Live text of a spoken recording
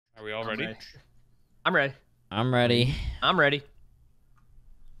Are we all ready? I'm ready. I'm ready. I'm ready.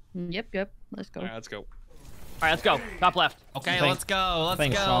 Yep. Let's go. All right, let's go. All right, let's go. Top left. Okay, let's go.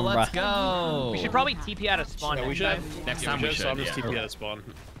 Let's go. We should probably TP out of spawn. Yeah, we should. Next time we should. I'll just TP out of spawn.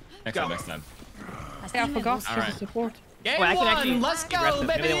 Next time. Yeah, I forgot to Alright. support. Game Wait, I can one. actually Let's go, aggressive.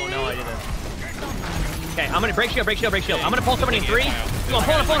 baby. Maybe they won't know I did this. Okay, I'm gonna break shield. I'm gonna pull somebody in 3. Go on,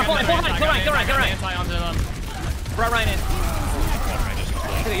 pull Ryan. Kill Ryan. Throw Ryan in.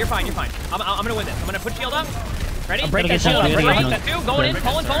 Okay, you're fine. I'm gonna win this. I'm gonna put shield up. Ready? I'm breaking that shield up. shield. Break that 2. Going in.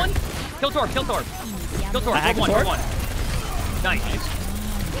 Pulling. Kill Torb. Kill Torb. Go one. Nice.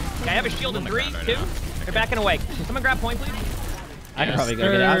 Okay, I have a shield in 3, 2. They're backing away. Can someone grab point, please? I can probably go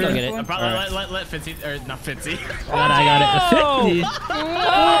get it. I'll go get it. Probably let Fitzy, or not Fitzy. I got it.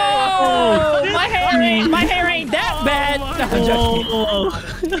 Oh, my hair ain't that bad.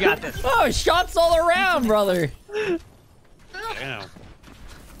 You got this. Oh, shots all around, brother. Damn.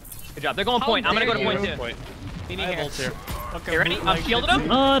 Good job. They're going point. I'm gonna go to point 2. Meet me here. Okay, ready? I'm shielded him.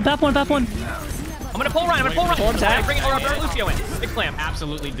 Tap one. I'm gonna pull Ryan. Bring it or Lucio in. Big slam.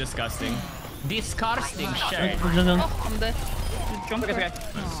 Absolutely disgusting. Disgusting shit. Oh, I'm dead. Okay.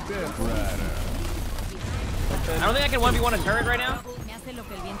 I don't think I can 1v1 a turret right now.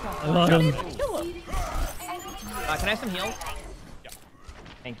 Can I have some heals?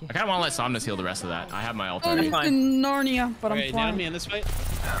 Thank you. I kind of want to let Somnus heal the rest of that. I have my ult Oh, already. I'm in Narnia, but Okay, I'm down fine. me in this fight.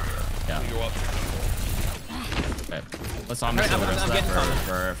 Yeah. Go up. Okay. Let Somnus heal the rest of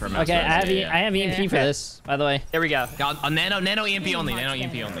that for Okay, I have EMP for this, by the way. There we go. A nano EMP only. Nano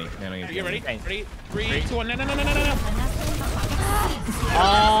EMP only. You ready? Okay. Ready? 3, 2, 1. No.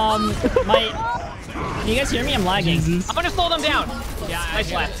 Can you guys hear me? I'm lagging. I'm gonna slow them down. Yeah,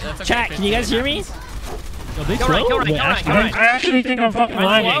 Nice left. Chat, can you guys hear me? Kill Ryan. I actually think I'm fucking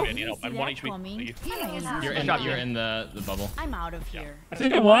lagging. I'm 1 HP. You're in the bubble. I'm out of here. I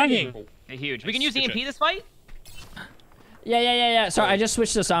think I'm lagging. Okay, huge. We can use EMP this fight? Yeah. Sorry, I just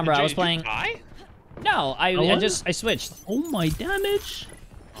switched to Sombra. I was playing. No, I switched. Oh my damage.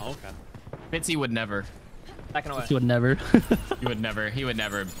 Oh, okay. Fitzy would never. Backing away. He would never. He would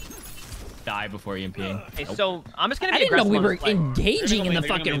never die before EMPing. Okay, so I'm just gonna be I didn't know aggressive we on were this fight. engaging in the They're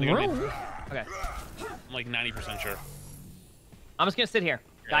gonna fucking be- room. Okay. I'm like 90% sure. I'm just gonna sit here.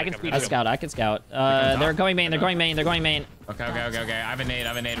 I can speed I you. can scout. They're going main. Okay. I have a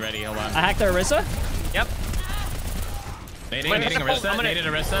nade ready. Hold on. I hacked their Orisa. Yep. Nading Arissa. Naded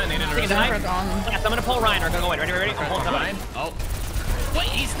Arissa. Yes, I'm gonna pull Ryan. We're gonna go in. Ready? I'm pulling somebody. Oh. Wait,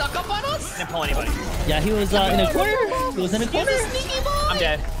 he snuck up on us? I didn't pull anybody. Yeah, he was in a corner. He was in a corner. I'm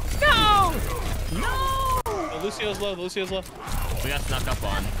dead. No! Oh, Lucio's low. We got snuck up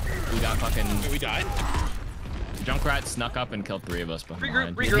on. We got fucking. We died. Junkrat snuck up and killed 3 of us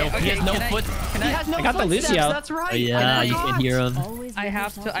behind. Regroup. He has no foot. He has no I got the Lucio. That's right. Yeah, you can hear him. I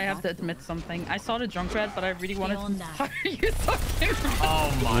have to admit something. I saw the Junkrat, but I really wanted to hire you something.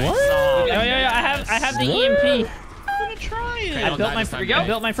 Oh my god. Yeah. I have the EMP. I'm gonna try it. I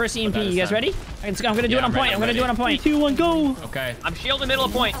built my first EMP. You guys ready? I'm gonna do it on point. I'm gonna do it on point. 3, 2, 1, go. Okay. I'm shielding middle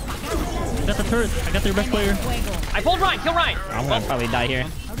of point. I got the turret. I got their best player. I pulled Ryan. Kill Ryan. I'm gonna probably die here.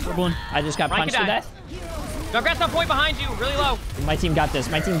 One. I just got Ryan punched can to die. death. Junkrat's on point behind you. Really low. My team got this.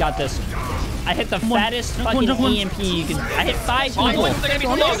 I hit the fattest fucking EMP you could. I hit 5 They're people. gonna be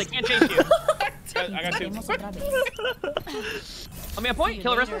slow. They can't chase you. I got 2. Let me a point.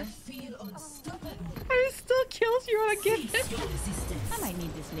 Kill the rest of them. It still kills you when I get it. I might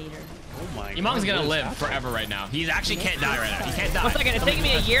need this later. Oh my god. Emong's gonna live forever right now. He actually can't die right now. He can't die. 1 second. It's taking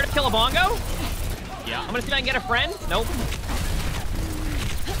me a year to kill a bongo. Yeah. I'm gonna see if I can get a friend. Nope.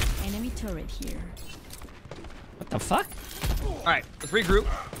 Enemy turret here. What the fuck? All right, let's regroup.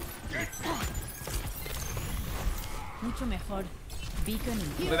 Mucho mejor. Beacon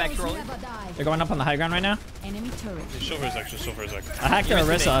in Way back to rolling. They're going up on the high ground right now. enemy turret. Chill for a sec. I hacked their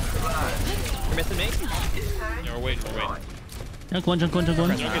Orisa. You're missing me. Yeah, we're waiting. Junk one. Junk is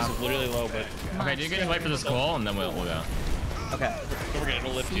literally low, but Okay, do you guys wait for this call and then we'll go. Okay. we're gonna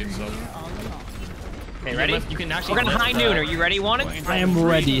lift you, so. Okay, ready? You can actually. We're gonna high noon. Are you ready? Want it? I am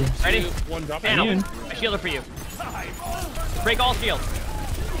ready. Ready? 1 drop. Panel. I shield it for you. Break all shields.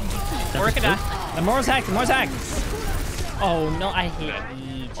 Or can die. The Mora's hacked. Oh no, I hate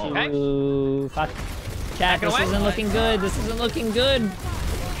you. Okay. Fuck. Chat, this isn't looking good. We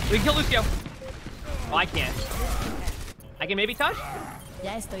can kill Lucio. Oh, I can't. I can maybe touch?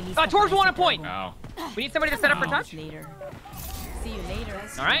 Ya estoy lista. Torb's 1 point. Oh. We need somebody to set up for touch. Later. See you later.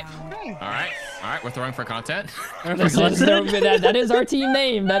 All right. All right. We're throwing for content. That is our team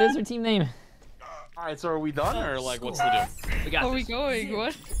name. All right, so are we done or like what's the deal? We got Are we this. going?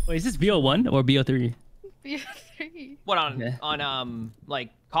 What? Wait, is this BO1 or BO3? BO3. What Okay. on like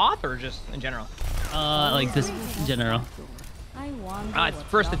Koth or just in general? Like this in general. It's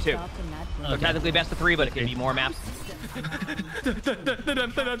first of 2. So technically best of 3, but it can be more maps. Got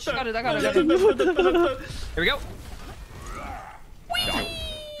it, I got it. Here we go.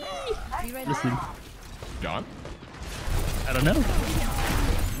 Listen, John? I don't know.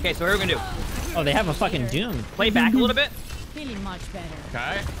 Okay, so what are we gonna do? Oh, they have a fucking Doom. Play back a little bit. Feeling much better.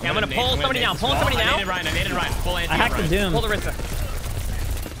 Okay. Okay, I'm gonna pull somebody down. Pull somebody I down. needed Ryan. Full anti I hacked the Doom. Pull the Rissa.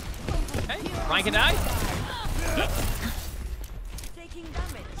 Okay, Ryan can die.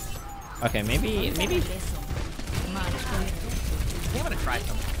 Okay, maybe. I'm gonna try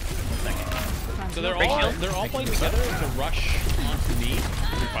something. So they're all playing together to rush onto me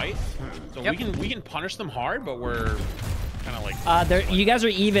to fight. So we can punish them hard, but we're kind of like. You guys are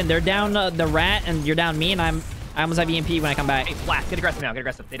even. They're down the rat, and you're down me, and I almost have EMP when I come back. Hey, Flat, get aggressive now. Get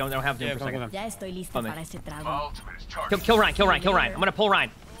aggressive. They don't have Doom for a second. Ya estoy lista para ese trago. Kill Ryan. I'm gonna pull Ryan.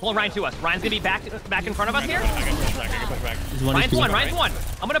 Pull Ryan to us. Ryan's gonna be back in front of us here. I can push back. Ryan's one.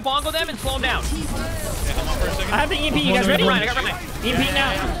 I'm gonna bongo them and slow them down. I have the EMP. You guys ready? Ryan, I got Ryan. EMP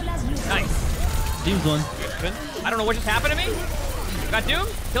now. Nice. Doom's one. I don't know what just happened to me. Got Doom.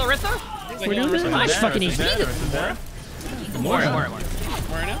 Kill Arissa. We're doing this. How much fucking HP? More.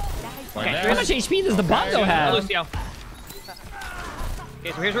 Where now? Okay. How much HP does the bongo have? Lucio.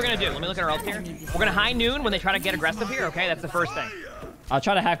 Okay, so here's what we're gonna do. Let me look at our ult here. We're gonna high noon when they try to get aggressive here. Okay, that's the first thing. I'll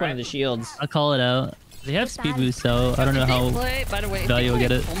try to hack one of the shields. I'll call it out. They have speed boost, so I don't know how. By the way, if value they will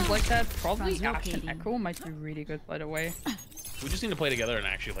get it. bombs like that, probably Ash and Echo might be really good. By the way. We just need to play together and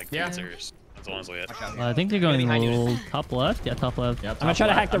actually like get serious. That's honestly it. I think they're going a little top left. Yeah, top left. Yep, I'm gonna try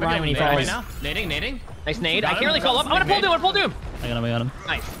to hack the Ryan when he falls. Nading. Nice nade. I can't really call up. I'm gonna pull Doom. I got him.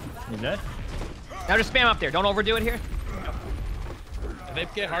 Nice. You dead? Now just spam up there. Don't overdo it here. If they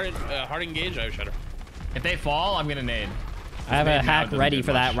get hard engaged, I would shut her. If they fall, I'm gonna nade. I have a Nade now hack doesn't ready do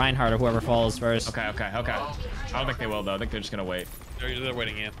for that much. Reinhardt or whoever falls first. Okay. I don't think they will though. I think they're just gonna wait. They're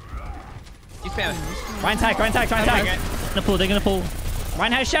waiting in. He's spamming. Ryan's hack. They're gonna pull.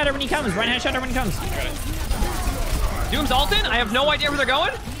 Ryan has shatter when he comes. Doom's ulting. I have no idea where they're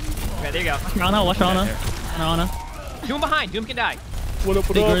going. Okay, there you go. Watch Rana. Doom behind. Doom can die. What up?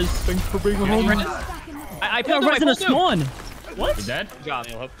 Thanks for being home. I pulled Doom. in the spawn. What? You dead? Good job.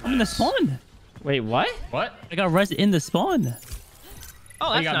 I'm in the spawn. Wait, what? What? I got res in the spawn.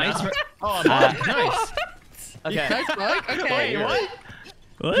 Oh, You that's got nice. mates? Oh, nice. Okay. Okay. What?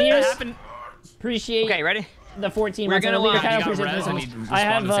 What? Here's- happened. Appreciate Okay, ready? the 14 We're months. gonna, Leader you Kyle, You got appreciate res and this. he I respawned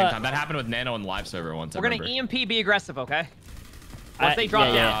have at the same time. That happened with Nano and live server once. We're gonna EMP be aggressive, okay? Once they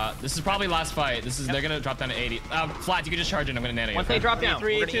drop down. This is probably last fight. They're gonna drop down to 80. Flat, you can just charge in. I'm gonna nano you. Once they drop down.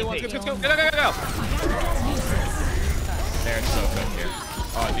 3, we're 2, 1, gonna let's go. EMP. Go. They're so good here.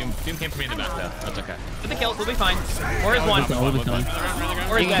 Oh, Doom came for me in the back though. That's okay. Get the kills. We'll be fine. Or is one. All the time.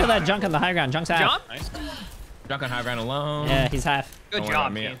 Or You is can kill that. that junk on the high ground. Junk's half. Jump? Nice. Drunk on high ground alone. Yeah, he's half. Good Don't worry job,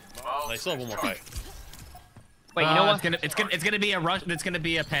 about me. team. They still have one more fight. Wait, you know what? It's gonna be a rush. It's gonna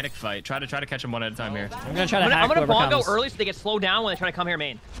be a panic fight. Try to catch them one at a time here. I'm gonna try to hack I'm gonna whoever bongo comes. early so they get slowed down when they try to come here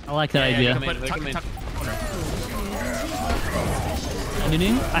main. I like that idea. Come in, they come in.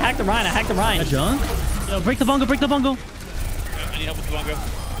 Nooning? I hacked the Ryan. John? Yo, break the bongo. I need help with the bongo.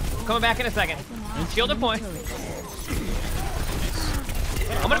 Coming back in a second. Shield a point.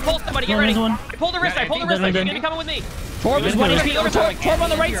 I'm gonna pull somebody. Get ready. One. I pulled the wrist. You're gonna be coming with me. Torb is 1 HP. Torb on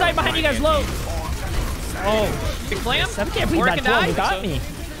the right side behind you guys low. Oh, big slam. I can't believe that Torb got me.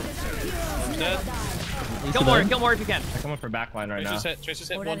 Dead. Kill more if you can. I'm coming for backline right now. Tracer's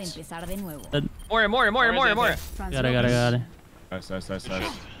hit Hora de once. empezar de nuevo. More. Got it. Nice.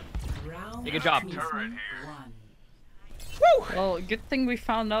 Yeah, good job. Well, good thing we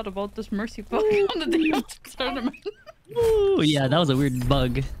found out about this mercy bug on the day of the tournament. Ooh, yeah, that was a weird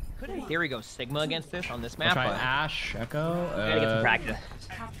bug. Could in theory go Sigma against this on this I'm map, trying but Ash, Echo. we gotta get some practice.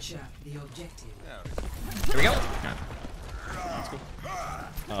 Capture the objective. Here we go.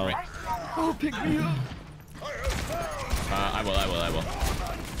 Oh, pick me up. I will. I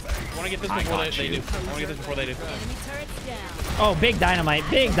want to get this before they do. Oh, big dynamite.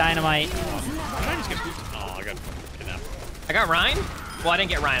 Did I just get boosted? Oh, I got kidnapped. I got Ryan. Well, I didn't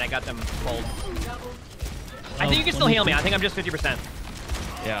get Ryan. I got them pulled. I think you can still heal me. I think I'm just 50%.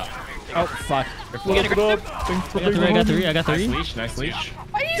 Yeah. Oh, fuck. You get aggressive? I got three. Nice leash.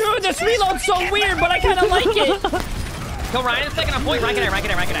 Dude, this reload's so weird, but I kind of like it. Kill Ryan in a second on point. Rank it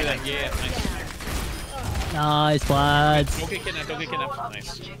out. Yeah, nice. Nice, lads. Don't get kidnapped.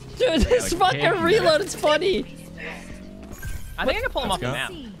 Nice. Dude, this fucking reload is funny. I think I can pull him off the go.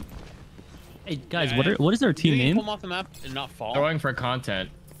 map. Hey, guys, what is their team You can name? pull them off the map and not fall. They're going for content.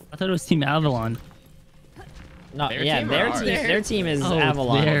 I thought it was Team Avalon. No, Their yeah, team or their ours? team. Their team is Oh,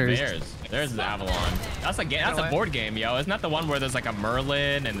 Avalon. theirs. There's the Avalon. That's a game. That's a board game, yo. Isn't that the one where there's like a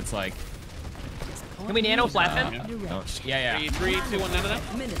Merlin and it's like? Can we nano blast him? Yeah. 3, 2, 1, no.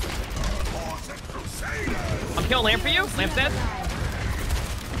 I'm killing Lamp for you. Lamp's dead.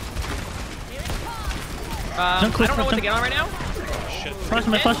 I don't know what to get on right now. Flash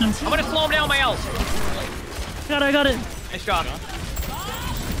him, flash him. I'm gonna slow him down with my ult. I got it. Nice job.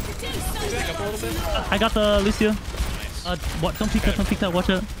 I got the Lucio. What? Don't peek that. Watch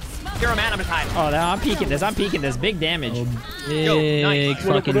out. Hero man, I'm just hiding. Oh, no, I'm peeking this. Big damage. Big nice.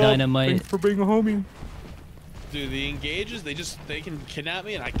 fucking dynamite. For being a homie. Dude, the engages, they can kidnap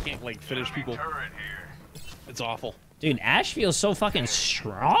me and I can't like finish people. It's awful. Dude, Ash feels so fucking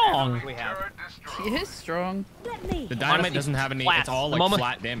strong. We have. He is strong. The dynamite doesn't have any. It's all like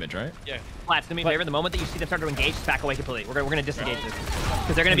flat damage, right? Yeah. Flats, do me a favor. The moment that you see them start to engage, just back away completely. We're gonna disengage this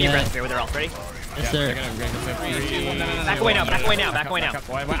because they're gonna be aggressive here with their ult. Ready? Yes, sir. Back away now. Back away now. Back away now.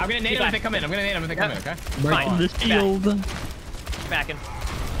 I'm gonna nade them if they come in. Okay. Breaking the shield. Backing.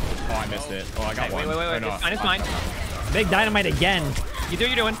 Oh, I missed it. Oh, I got one. Wait. It's fine. Big dynamite again. You do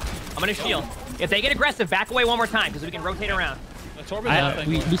what you're doing. I'm gonna shield. If they get aggressive, back away one more time because we can rotate around. We still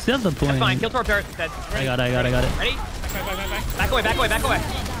have the point. That's fine. Kill Torp turret instead. I got it. Ready? Back away.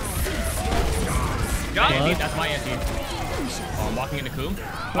 Job. That's my anti. Oh, I'm walking into Coom.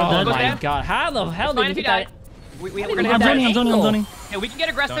 Oh Go my down. god. How the hell did Fine you if you get that? die. We're I'm gonna have zoning, that. I'm zoning. Yeah, we can get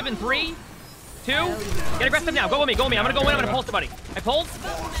aggressive in 3, 2. Get aggressive now. Go with me. I'm gonna go in. I'm gonna pulse somebody. I pulled.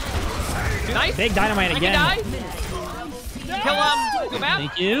 Nice. Big dynamite If you again. die, kill go back.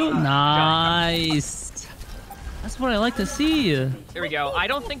 Thank you. Nice. That's what I like to see. There we go. I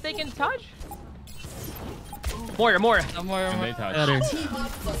don't think they can touch. Moira. No more. They touch. Better.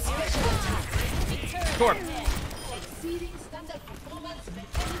 Torp.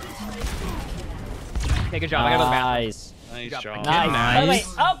 Okay, good job. I gotta go to the bathroom. Nice. Nice job. Nice. By the way,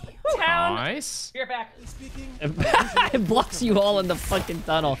 uptown. Nice. You're back. It blocks you all in the fucking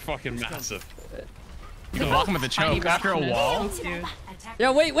tunnel. Fucking massive. You can walk him with a choke after a wall.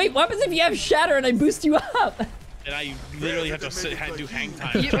 Yo, wait. What happens if you have Shatter and I boost you up? And I literally have to do hang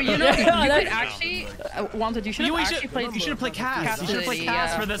time. You know, you could actually wanted. You should have actually played. You should have played Cass. You should have played Yeah.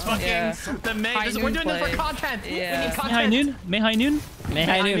 Cass for this fucking the main. We're doing this for content. Yeah. We need content. May high noon. May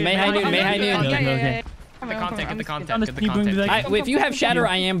high noon. Okay. Get the content. Get the content. If you have Shatter,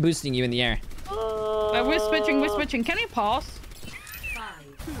 I am boosting you in the air. We're switching. Can we pause?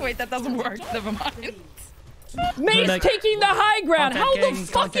 Wait, that doesn't work. Never mind. May's taking the high ground. How the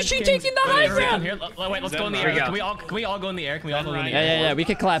fuck is she taking the high ground? Here, wait, let's go in the air. Can we all go in the air? Can we all go in the air? Yeah. We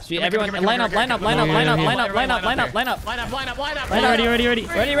can collapse. Everyone, line up. Ready.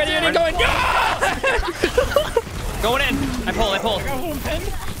 Going. Going in. I pull.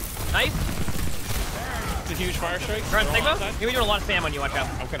 Nice. It's a huge fire strike. Run, Sigma. You're doing a lot of spam on you. Watch out.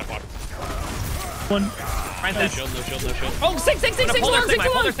 I'm kind of fucked. One. Ryan's No dead. shield, no shield. Oh, six Pull their long.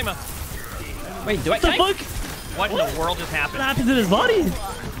 Sigma. Wait, do I What the tank? fuck? What in the world just What happened? happened to his body?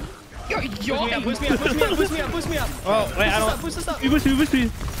 Boost me up. Oh, wait, I don't. Boost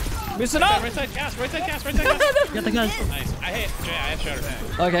me. Boost it up. Right side cast. Got the guys. Nice. I have Shatter.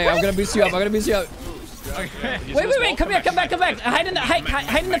 Okay, I'm gonna boost you up. Wait. Come back. Hide in the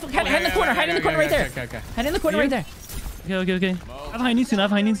corner right there. Okay. Hide in the corner right there. Okay. I have high needs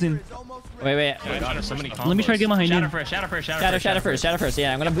soon. Wait. Oh my God, there's so many combos. Let me try to get my high noon. Shatter first.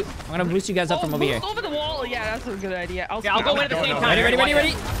 Yeah, I'm gonna boost you guys up from over here. Over the wall. Yeah, that's a good idea. I'll go in at the same time. Ready. Do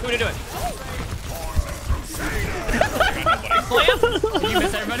it. Did you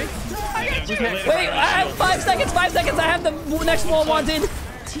miss everybody? Wait, I have 5 seconds. I have the next wall wanted.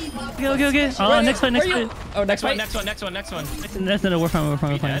 Okay. Next fight. Oh, next fight. Next one. No, we're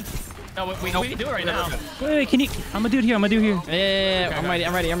fine. No, we can do it right now. Wait, can you? I'm gonna do it here. Yeah, I'm ready.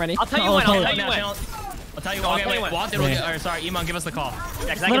 I'll tell you when. I'll tell you. Okay, wait. Sorry, Emongg, give us the call.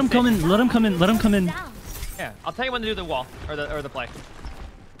 Yeah, Let him come in. Yeah, I'll tell you when to do the wall or the play.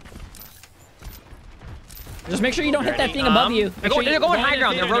 Just make sure you don't hit that thing above you. They're going high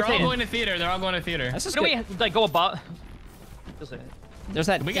ground. They're rotating. They're all going to theater. That's just Do we good. like go above? There's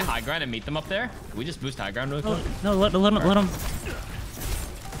that. Can we get high ground and meet them up there? Can we just boost high ground really quick? No, let him.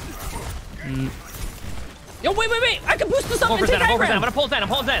 Yo, wait. I can boost this up and take high I'm ground. gonna pull Zen.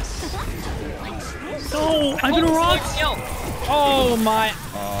 No, I've been rocked. Oh my.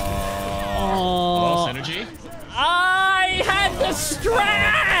 Hello, synergy. I had the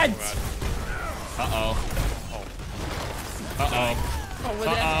strat.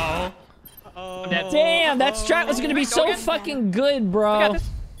 Damn, that strat was gonna be so fucking good, bro. We got this.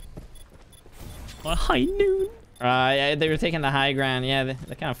 High noon. Yeah, they were taking the high ground. Yeah, they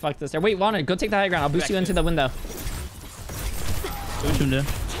kind of fucked us there. Wait, Wanted, go take the high ground. I'll boost you into the window. Push him there.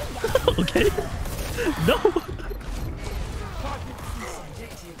 Okay. No.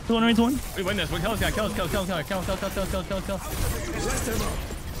 201. We win this. We kill this guy. Kill.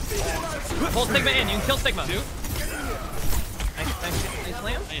 Pull Sigma in. You can kill Sigma. Two. Nice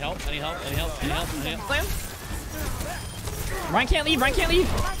slam. Any help? Slam. Ryan can't leave. Ryan can't leave.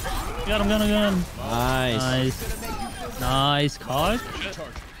 Got him. Nice. Nice card.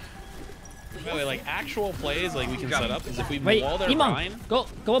 By the way, like actual plays, like we can set up is if we Wait, wall their Emongg, Rhine. go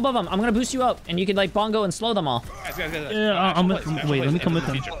above them. I'm gonna boost you up, and you could like bongo and slow them all. Guys. Yeah, I'm with him. Wait, let me come with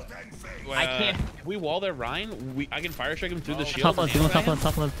him. I can't. If we wall their Rhine, I can fire strike him through the shield. Top left,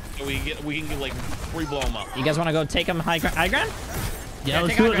 top left. So we can get like free blow him up. You guys want to go take them high ground? Yeah,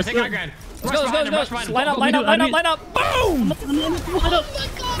 let's do it. Take high ground. Let's go. Line up. Boom!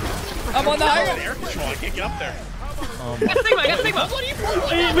 I'm on the high ground. Air control. I can't get up there. I got Sigma.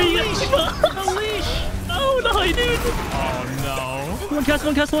 Wait, leash. Oh no, dude. Oh no.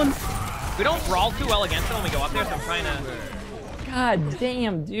 Cast one. We don't brawl too well against them when we go up there, so I'm trying to. God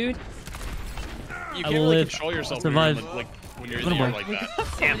damn, dude. You can't really control yourself Survive. when you're in the air like that.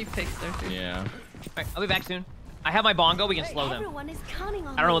 So many picks there too. Yeah. Alright, I'll be back soon. I have my bongo. We can slow them. Everyone is counting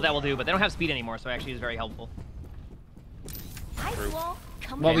on I don't know what that will do, but they don't have speed anymore, so actually is very helpful.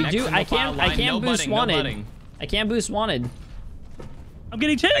 Well, we Next do. in I the file can't line, no boost butting, no Wanted. butting. I can't boost Wanted. I'm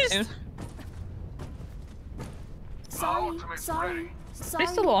getting chased. Sorry. They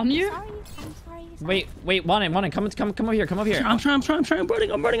still on you? I'm sorry. Wait, Wanted, come over here. I'm trying.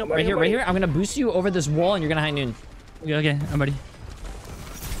 I'm burning. Right here. I'm gonna boost you over this wall, and you're gonna high noon. Okay, I'm ready.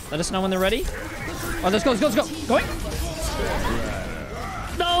 Let us know when they're ready. Oh, let's go. Going.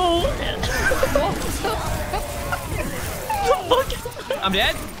 No. I'm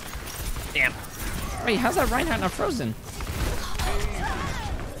dead. Damn. Wait, how's that Reinhardt not frozen?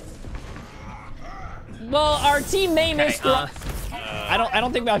 Well, our team May missed. I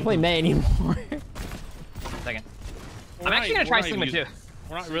don't think I play May anymore. Second. I'm actually gonna try Sigma too.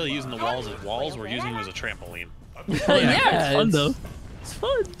 We're not really using the walls as walls. We're using them as a trampoline. Yeah, It's fun though. It's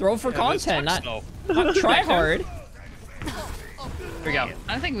fun. Throw for content, not No. try hard. Here we go.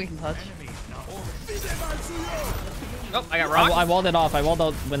 I think we can touch. Oh, I got rocked. I walled it off. I walled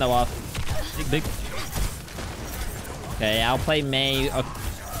the window off. Big. Okay, I'll play May.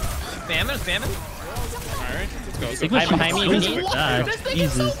 Spamming. Alright, let's go. Sigma behind me, shoots you need- for that.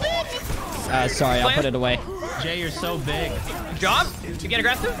 Jesus. Sorry, I'll put it away. Jay, you're so big. Good job. You get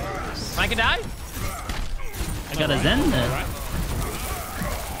aggressive. I can die. I got a Zen there.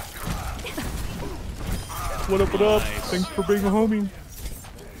 What up? Thanks for being a homie.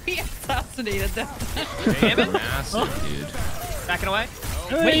 He assassinated them. Spamming. Massive, dude. Backing away.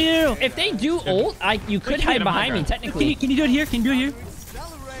 Wait, if they do ult, you could can hide get him behind high me ground. technically. Can you do it here? Can you do it here?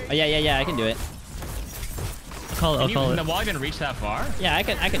 Oh, yeah, I can do it. I'll call Can it. the wall even reach that far? Yeah, I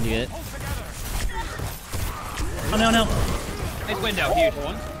can do it. Oh no. Nice window. Huge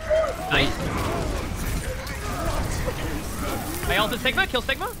one. Nice. I ulted Sigma. Kill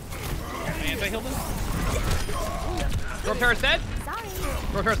Sigma. Anti-heal them? Repair's dead.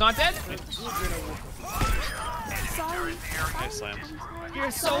 Repair's not dead. Nice slams.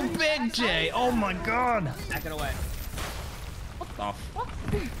 You're so big, Jay. Oh my god. Backing away. Off.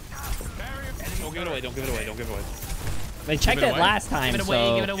 Don't give it away. They checked Give it it away. last time, Give it so...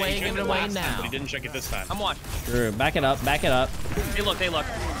 away, give it He checked it last time, now. but he didn't check it this time. I'm watching. True. Back it up. They look.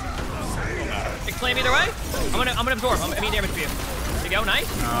 Exclaim either way. I'm gonna absorb. I'm immediate damage for you. There you go. Nice.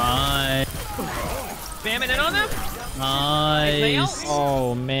 Nice. Spamming in on them. Nice.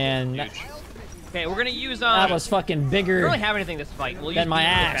 Oh, man. Okay, we're gonna use. That was fucking We don't bigger really have anything this fight. We'll use than my these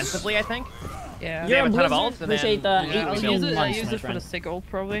ass. defensively, I think. Yeah. They You're have a a ton of Blizzard. ults, and Appreciate then the I'll 18 use it. I months, use my it for friend. the sick ult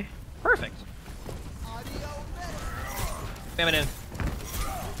probably. Perfect. Spamming in.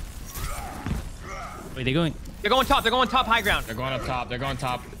 Wait, they're going. They're going top. High ground. They're going up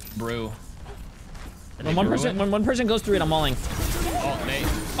top. Brew. When one person goes through it, I'm mauling. Oh, Nate.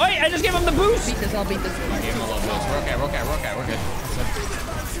 Oh, I just gave him the boost! I'll beat this. Give him a little boost. We're okay. We're good.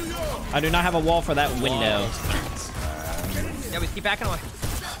 I do not have a wall for that window. Yeah, we keep backing away.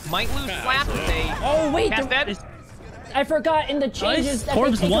 Might lose slap if they. Oh, wait! Cast dead. I forgot in the changes that they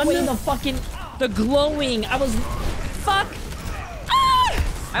Corb's take one? away the glowing. I was... Fuck!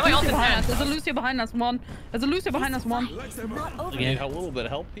 I have my ult in Behind us. hand. There's a Lucio behind us. One. Need a little bit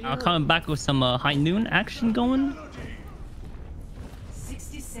of help here. I'm coming back with some high noon action going.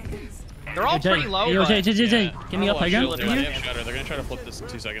 60 seconds. They're all pretty low. Yo, but Jay. Give me up high ground. They have Shatter. They're gonna try to flip this in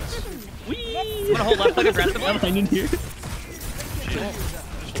 2 seconds. I'm gonna hold left click aggressively. High noon here. Just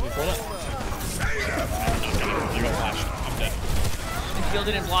looking for that. You got flashed. I'm dead. The shield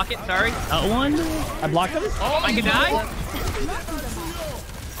didn't block it. Sorry. That one. I blocked him. Oh, I can die.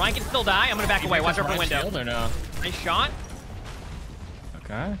 Ryan can still die. I'm gonna back away. Watch out for the window. Or no? Nice shot.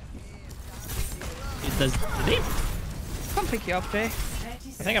 Okay. It does. Come pick you up, Jay. I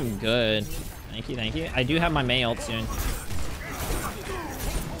think I'm good. Thank you, thank you. I do have my May ult soon.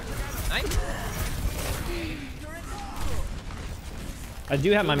 Nice. I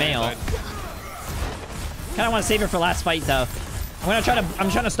do have my May ult. Kind of want to save it for last fight though. I'm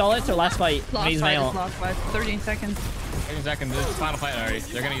trying to stall it till last fight. May's May ult. Last fight. 13 seconds. 13 seconds. This is final fight already.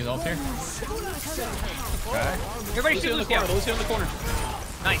 They're gonna use ult here. Okay. Everybody shoot Lucio. Lucio in the corner.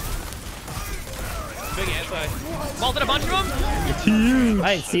 Nice. Big anti. Vaulted a bunch of them.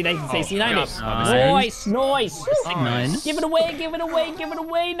 Right, see, they C9 it. Nice. Nice. Nine. Give it away, give it away, give it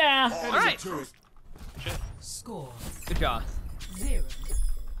away now. All right. Score Good job. 0.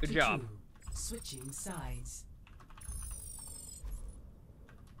 Good to job. 2. Switching sides.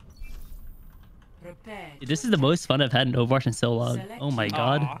 Prepare. This is the most fun I've had in Overwatch in so long. Oh my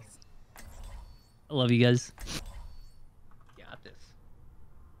god. Aw. I love you guys. Got this.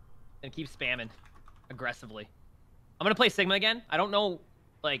 And keep spamming aggressively. I'm gonna play Sigma again. I don't know,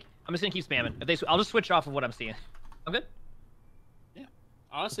 like, I'm just gonna keep spamming. I'll just switch off of what I'm seeing. I'm good. Yeah.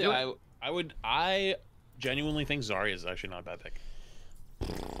 Honestly, Do I genuinely think Zarya is actually not a bad pick.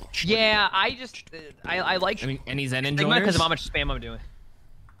 Yeah, I like Any Zen Sigma enjoyers? because of how much spam I'm doing.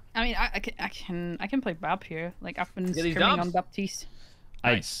 I mean, I can play Bap here. Like I've been Yeah, these streaming dubs. on Baptiste.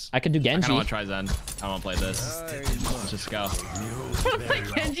 Nice. I could do I kind of Genji. want to try Zen. I want to play this. Let's just go. Play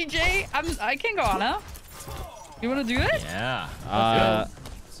Genji J. I can go on, huh? You wanna do it? Yeah.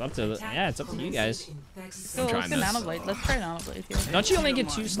 It's up to it's up to you guys. So trying let's this. go Nanoblade. Let's try Nanoblade here. Don't you only get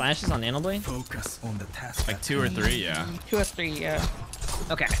 2 slashes on Nanoblade? Like 2 or 3, yeah. 2 or 3, yeah.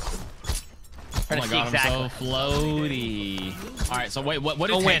 Okay. Oh my god, I'm so floaty. All right, so wait, what do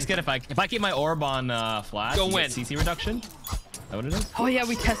Go tanks win. get if I keep my orb on flash? Go you get win. CC reduction? Is that what it is? Oh yeah,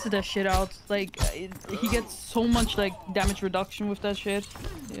 we tested that shit out. Like, he gets so much like damage reduction with that shit.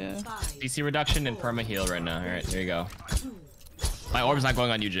 Yeah. CC reduction and perma heal right now. All right, there you go. My orb's not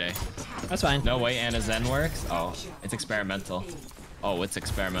going on you, Jay. That's fine. No way Anna Zen works? Oh, it's experimental. Oh, it's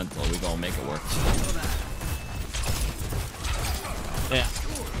experimental. We gonna make it work. Yeah.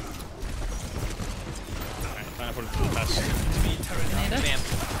 Trying to put it to the test. Spam.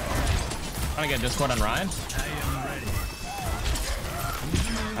 Trying to get Discord on Ryan.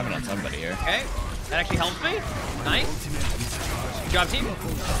 I have it on somebody here. Okay. That actually helps me. Nice. Good job, team.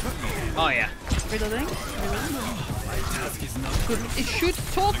 Oh yeah. Reloading. Good. It shoots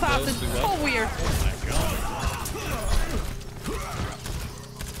so fast. It's so weird.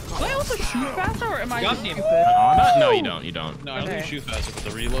 Do I also shoot faster, or am I Good job, just team. stupid? No, you don't. You don't. No, I don't think you shoot faster, but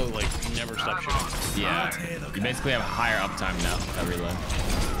the reload, like, you never stop shooting. Yeah. You basically have higher uptime now. That reload.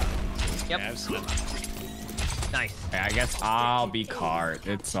 Yep. Yeah, I've seen- Nice. Okay, I guess I'll be cart.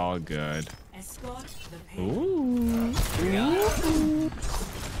 It's all good. Escort the pair. Ooh.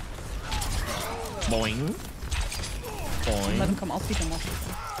 Boing. Let Boing. him come. I'll see him off.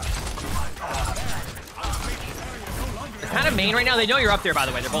 They're kind of main right now. They know you're up there, by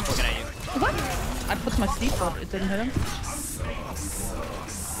the way. They're both looking at you. What? I put my sleep, but it didn't hit him.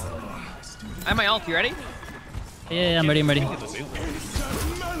 I have my ult. You ready? Yeah, I'm ready. I'm ready.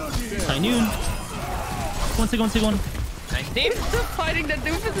 High noon. One second. Nice, team. Still fighting that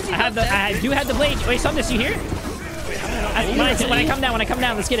dude. I do have the blade. Wait, Somnus, you here? When I come down,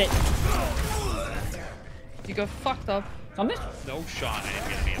 let's get it. You got fucked up. Somnus? No shot. I didn't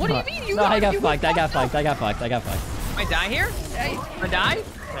get me. What do you mean? You No, I got you fucked. I got fucked. I got fucked. I die here? Hey, I die?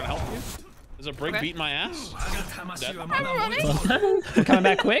 Trying to help you? Is a break Okay. beating my ass? Dead. I'm running. I'm coming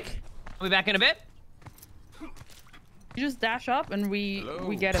back quick. I'll be back in a bit. You just dash up and we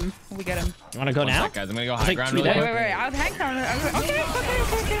get him. We get him. You want to go One now? sec, guys. I'm gonna go high take ground two really there. quick. Wait. I'll hang down. Okay.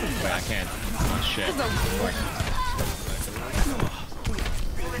 Wait, I can't. Oh, shit.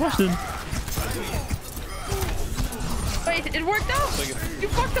 Bastion. Wait, it worked out. You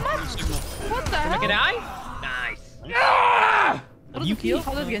fucked him up. What the hell? Can I die? Nice. How does it feel?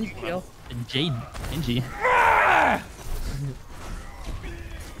 How does Genji feel? Jade. Genji.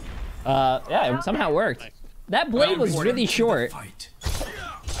 Yeah, it somehow worked. That blade was really short. Only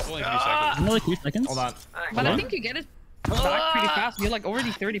 3 seconds. Another 3 seconds. Hold on. But I think you get it back pretty fast. You're like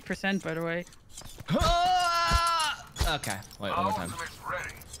already 30%, by the way. Okay. Wait, one more time.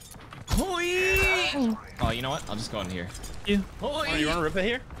 Oh, you know what? I'll just go in here. You. Oh, you want to rip it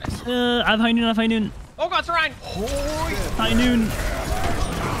here? I have high noon. Oh god, it's Ryan. High noon.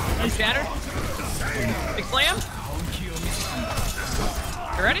 Nice shatter. Big slam.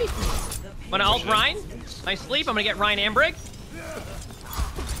 You ready? Wanna ult Ryan? Nice sleep. I'm gonna get Ryan and Brig.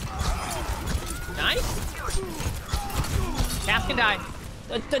 Nice. Caps can die.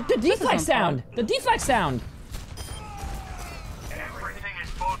 The deflex sound. The deflex sound.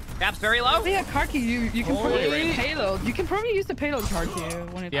 Caps very low. Yeah, KarQ, you can probably use the payload. You can probably use the payload,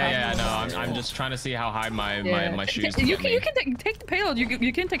 KarQ, when it's Yeah, no, I'm just trying to see how high my shoes You get me. can take the payload.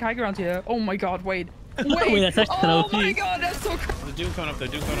 You can take high ground here. Oh my god, wait. Wait, that's actually kind of Oh my OP. god, that's so crazy. The Doom coming up there.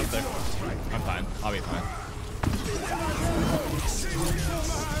 Doom coming up there. I'm fine. I'll be fine.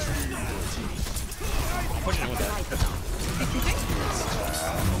 Pushing it with that.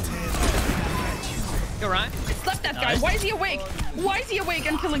 Go Ryan. Slap that guy. Why is he awake? Why is he awake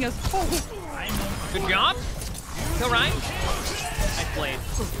and killing us? Oh. Good job. Go Ryan. Nice blade.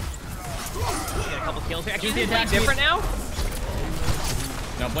 Get a couple kills here. Actually, the attack's different now.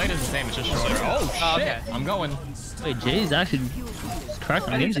 No, blade is the same. It's just shorter. Oh shit! Okay. I'm going. Wait, Jay's actually cracked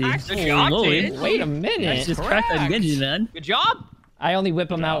on Genji. Good job, Holy Jay. moly. Wait a minute. Just cracked on Genji, man. Good job. I only whip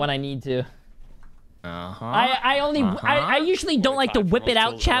them out when I need to. Uh-huh. I usually don't like to whip it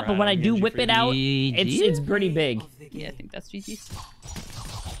out, chat, but when I do whip it out, it's pretty big. Yeah, I think that's GG's.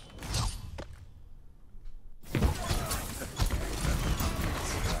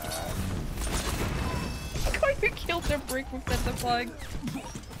 You killed their break with that flag.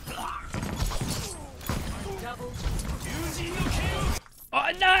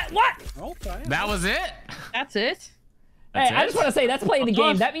 What? Okay. That was it. That's it. Hey, I just want to say that's playing the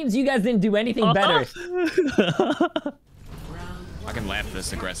game. That means you guys didn't do anything better. I can lamp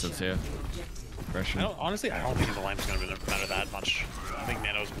this aggressive too. Honestly, I don't think the lamp's gonna matter that much. I think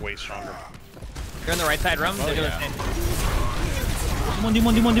Nano's way stronger. They're in the right side room. They're doing the same.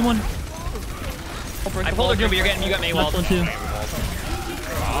 Demon. I pulled her Doom, but you got me Last walled. one too.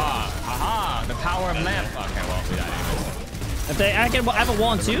 Aha! The power of lamp. Okay, well, we died anyways. I have a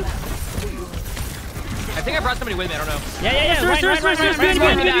wall in two. I think I brought somebody with me. I don't know. Yeah. Right.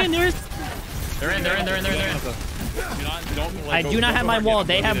 They're in. I do not have my wall.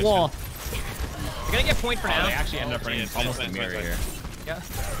 They have wall. You're gonna get point for Oh, now. they actually end up running almost a mirror here. Yeah.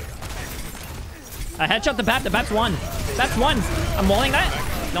 I headshot the bat. The bat's one. That's one. I'm walling that.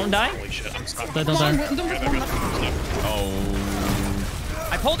 Don't die. Holy shit, I'm stuck. Don't die. Oh.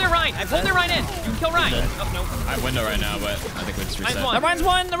 I pulled their Ryan. I pulled their Ryan in. You can kill Ryan. Oh, no. I have window right now, but I think we just reset. Nice one. The Ryan's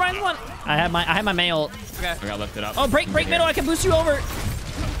one. The Ryan's one. I have my mail. Okay. I got lifted up. Oh, break middle. I can boost you over.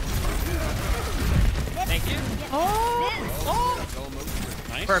 Thank you.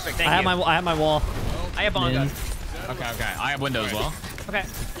 Nice. Perfect. Thank I you. have my wall. I have Bonga. Okay. I have window as well. Okay.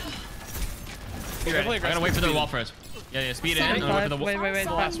 I'm gonna wait for the wall first. Yeah, speed in. I'm gonna wait for the wall. Wait.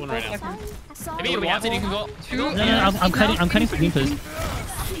 The last one right now. If you want it, you can go. No, I'm cutting for green post.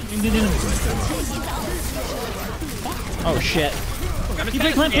 Oh shit.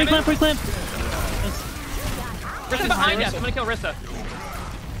 Break clamp. Rissa behind us. I'm gonna kill Rissa.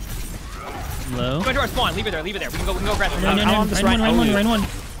 Low. Go into our spawn. Leave it there. We can go aggressive. Rain one.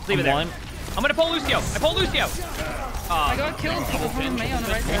 Leave it there. I'm gonna pull Lucio. I pull Lucio. I got killed from May on the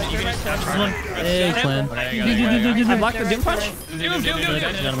right side. Hey, clan. I blocked the Doom punch. Doom.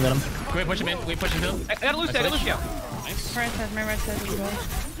 Got him. Can we push him in? We push him in. I got Lucio. Right side, my right side as well.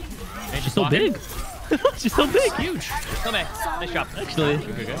 She's so big. She's so big. Huge. Kill me. Nice job. Actually.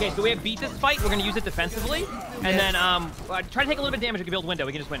 Okay, so we have beat this fight. We're gonna use it defensively, and then try to take a little bit of damage. We can build window.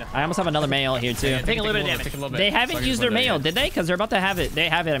 We can just win it. I almost have another mail here too. Take a little bit of damage. They haven't used their mail, did they? Because they're about to have it. They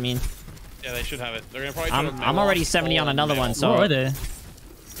have it. I mean. Yeah, they should have it. They're gonna probably. try to I'm already 70 on another one, so. Where are they?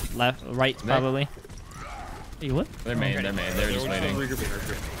 Left, right, probably. Hey, what? They're made. They're just waiting.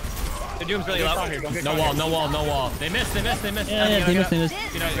 The Doom's really low. No wall. They missed. Yeah, they missed. I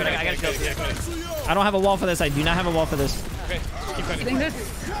gotta kill you. I don't have a wall for this. I do not have a wall for this. Okay, keep fighting. Getting this.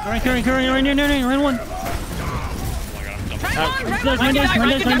 Curry, rain one.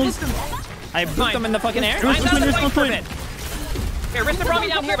 I booped them in the fucking air. Ryan's out of the There's fight one for a point. bit. Here, Rissa brought me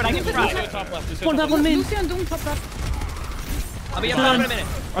down here, but I can try. Top left. One main. Lucy and Doom top left. I'll be up top in a minute.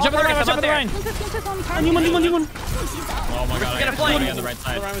 Watch out for the Ryan. Watch out for the Ryan. Demon. Oh my god. Get a flame. On the right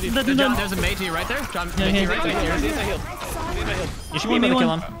side. Done. There's a mate to you right there. John. Yeah. Right there. You should be able to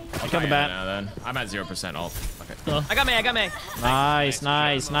kill him. I killed the bat. Now then. I'm at 0% ult. Okay. I got May.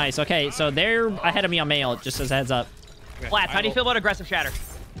 Nice. Okay, so they're ahead of me on mail, just as a heads up. Flats, how do you feel about aggressive shatter?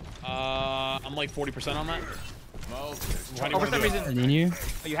 I'm like 40% on that. Well, Oh, for some reason,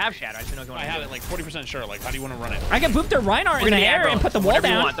 oh, you have shatter. I just didn't know if you want I to have it like 40% sure. Like, how do you want to run it? I can boop their Reinhardt in the air and put the wall Whatever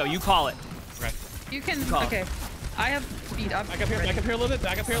you down. want, though. You call it. You can. Call. Okay. I have speed up. Back up here a little bit.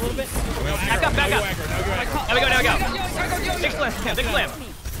 Back up. Now we go. Big slam.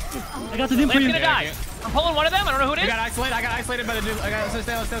 I got the Doom for Lamp's you. gonna die. I'm pulling one of them. I don't know who it I is. got isolated by the dude. I got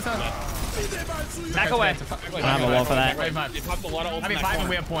stay. Back away. I don't have a wall for that. They popped a lot of ult in that 5v5 and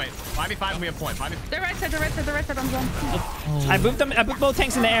we corner. have point. 5v5 and we have point. 5v5. The right side, the right side, the right side. I'm done. I booped them. I booped both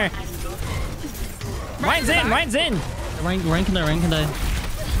tanks in the air. Ryan's in. Ryan's in. Ryan can die. Ryan can die.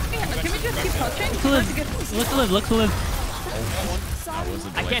 Can we just keep touching? Look to live. Look to live. Look to live.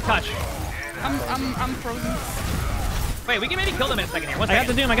 I can't touch. I'm frozen. Wait, we can maybe kill them in a second here. One I got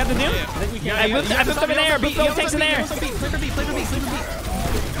second. the Doom. I got the Doom. I booped them in the air. Booped both tanks in the air.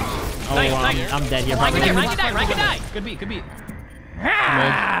 Oh, Nice, nice. I'm dead here. Ryan Probably. can die. Ryan can die. Good beat. Good beat.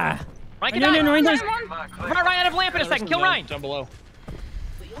 Ah! Ryan can No, die. Ryan dies. Come on, Ryan out of lamp in a second. Kill Ryan. Down below.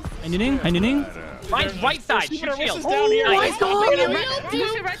 I'm nooning. Ryan's right side. Shoot shield. down here. Nice.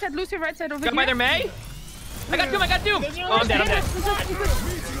 Lucy right side over Got by here. their May. I got Doom. I got Doom. Oh, I'm dead. I'm dead.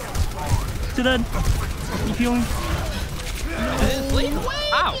 To dead. Keep healing.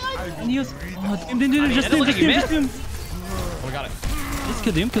 Ow. And he was. Oh, Doom. Just Doom. We got it. Just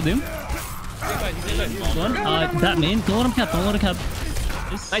kill Doom. That main. Don't let him cap.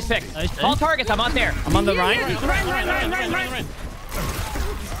 Nice pick. Nice All targets. I'm out there. I'm on the Ryan. Ryan.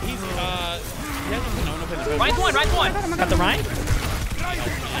 He's he hasn't been known to play the Ryan's one. Got the Ryan.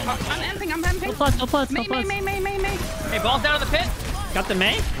 I'm amping. Go plus. May. Hey, ball's down in the pit. Got the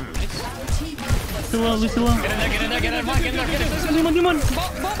May. Lucy low. Get in there. Get in there. Doom on. Ball.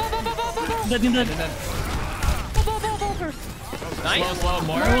 Dead. Ball first. Nice. Slow.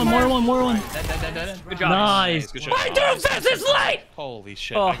 More one. Dead. Good job. Nice. Good shit. My Doomfist is late. Holy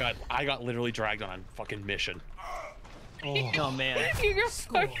shit! Oh. I got literally dragged on a fucking mission. Oh man. You're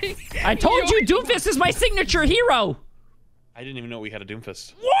fucking. I told you, Doomfist is my signature hero. I didn't even know we had a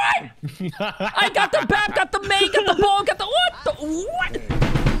Doomfist. What? I got the BAP, got the May, got the ball, got the what?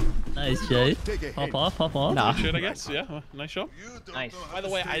 Nice, Jay. Pop off. Nah. Shit, I guess. Yeah, nice show. Nice. By the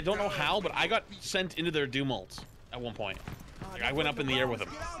way, I don't know how, but I got sent into their Doom ult at one point. Like, I went up in the air with them.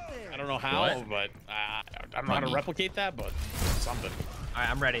 I don't know how, What? but I don't know how to replicate that, but something. All right,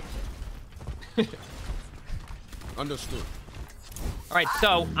 I'm ready. Understood. All right,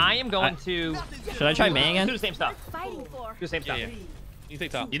 so I am going to Should I try May do again? the same stuff. Fighting for. Do the same stuff. Yeah. You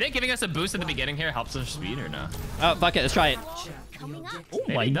take top. You think giving us a boost at the beginning here helps our speed or no? Oh, fuck it. Let's try it. Coming up. Oh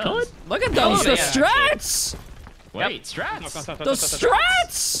Maybe my it does. god. Look at those, the yeah, strats. Wait, strats. Stop. The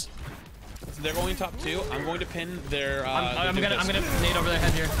strats. So they're going top 2. I'm going to pin their. I'm gonna nade over their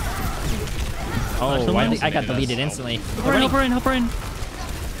head here. Oh, Someone- I got deleted instantly. Help her in. I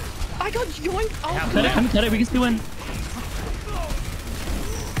got yoinked. Cut it. We can still win. I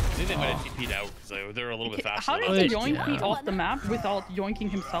think they might have TP'd out, so they're a little bit faster. How than did us. the yoink be off the map without yoinking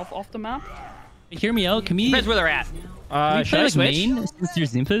himself off the map? Hear me out. Can we Depends where they're at. we Should play I like switch? main since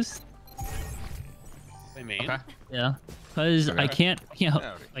there's Zimpus? They main. Okay. Yeah. Because I can't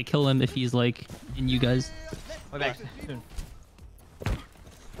like kill him if he's like in you guys. Way back soon.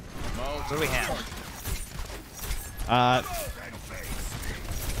 What do we have?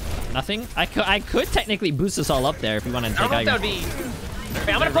 Nothing. I could technically boost us all up there if we want to I take don't know if that would Iger. be.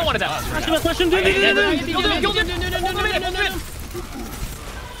 Okay, I'm gonna put one of them. Flash him. Kill them.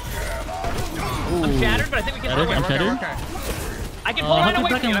 I'm shattered, but I think we can. I'm shattered. I can pull right away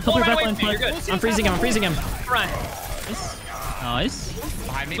from you. I pull right away back from you. You're good. I'm freezing him. Run. Nice.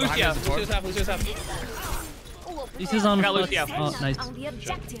 Behind me. Lucio. Lucio's half. This is on. I got Lucio. Oh, nice. On the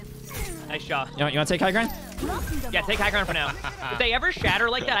objective. Nice shot. You want to take high ground? Yeah, take high ground for now. If they ever shatter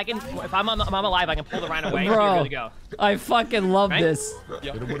like that, I can. If I'm alive, I can pull the Rhino away. Bro. You're good to go. I fucking love Right? this.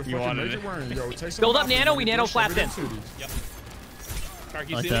 You wanted it. Build up nano. We nano flapped in.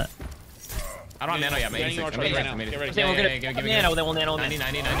 KarQ, Like see that. I don't have nano yet. I'm 86. Getting I'm right 86. now. I'm 86. Get ready. Say we're gonna Give me nano, then we'll nano him 90, in.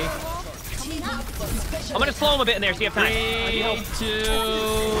 90, 90. I'm gonna slow him a bit in there so you have time. 3, 2,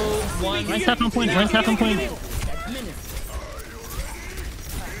 1. Ryan's half on point. I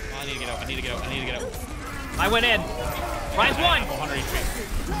need to get out. I went in. Ryan's one. 100 HP.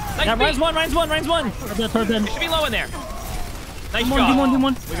 Nice Yeah, beat. Ryan's one. Dead. Should be low in there. Nice Come job. on.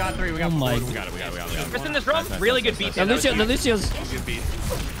 We got 3. We got Oh 4. my We got it. Chris in this room, really good beat. The Lucio's. Good beat.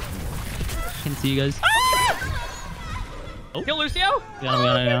 Can see you guys. Kill Lucio.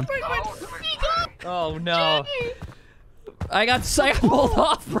 Yeah. Oh no. I got pulled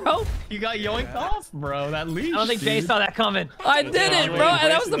off, bro. You got yoinked off, bro. That leash. I don't think Jay saw that coming. I did it, bro.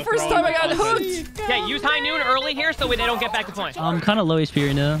 And that was the first time I got hooked. Okay, use high noon early here so they don't get back to point. I'm kind of low HP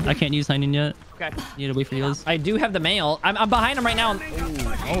right now. I can't use Signing yet. Okay. Need to wait for you guys. I do have the mail. I'm behind him right now.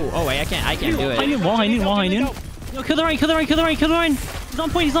 Oh wait, I can't do it. I need wall. Yo, kill the Ryan. He's on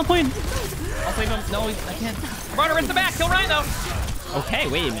point. I'll save him. No, I can't. Runner in the back. Kill Ryan though. Okay,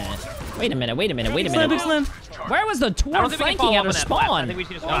 wait a minute. Big slam. Where was the I Torn don't think we can flanking follow at up a on that flat. I spawn? think we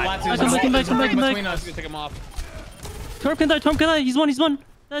should just Come die. back. Come back. Take him off. Torm can die. He's one.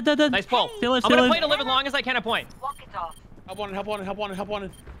 Dead. Nice pull. Still I'm gonna play to live as long as I can at point. Help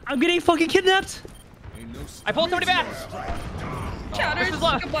wanted. I'm getting fucking kidnapped. I pulled somebody back. Chatters, This is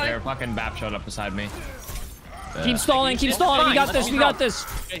love. goodbye. There, fucking Bap showed up beside me. Keep stalling. We got this.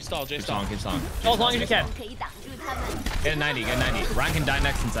 Jay stall. Keep stalling. Stall as long as you can. Get a 90. Ryan can die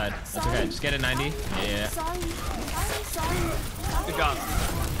next inside. That's okay. Just get a 90. Yeah. Good job.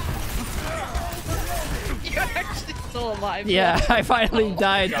 You're actually still alive. Yeah, I finally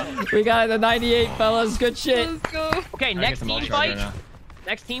died. We got the 98, fellas. Good shit. Let's go. Okay, I next get some team ultra fight. right now.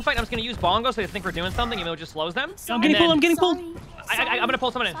 Next team fight, I'm just gonna use bongo so they think we're doing something, even though it just slows them. I'm getting pulled. I'm gonna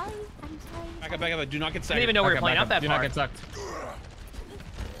pull someone in. Back up. Do not get I second. didn't even know we were playing out that Do far. not get sucked.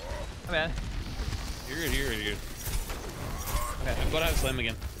 My bad. You're good. Okay, I'm gonna have slam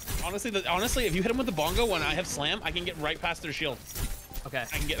again. Honestly, if you hit him with the bongo when I have slam, I can get right past their shield. Okay.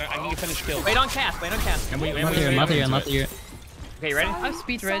 I can get finished kills. Wait on cast. And we I'm not here. Okay, you ready? I have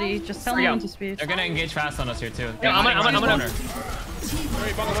speed ready. Just tell me Go. when to speed. They're gonna engage fast on us here too. Yeah, I'm gonna.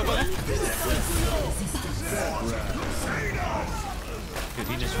 Hurry, bongo. Dude,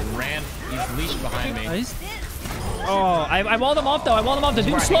 he just ran. He's leashed behind me. Nice. Oh, I walled him off though. The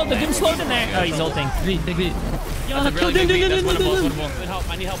Doom slowed in there. Oh, he's ulting. Big beat. Yo, That's a really big beat. That's winnable.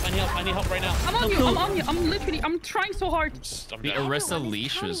 I need help right now. I'm on you. I'm trying so hard. I'm The dead. Orisa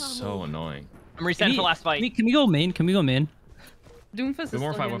leash was so annoying. I'm resetting for last fight. Can we go main? Doomfist is One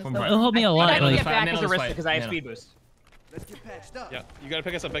more still fight. here. It'll help me a I lot. can Like, get back as Nano's Arista fight. because I have Nano. speed boost. Yeah, you gotta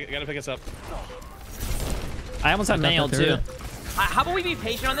pick us up. I almost have mail too. How about we be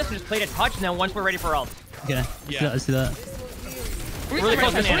patient on this and just play to touch, and then once we're ready for ult. okay. Yeah. Let's do that. Really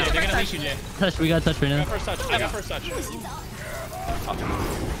close to Nano. They're gonna leash you, Jay. Touch. We got touch right I now. got first touch.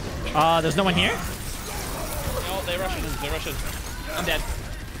 There's no one here. No, they rush in. I'm dead.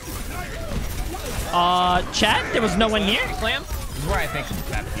 Chat, there was no one here. Slam. This is where I think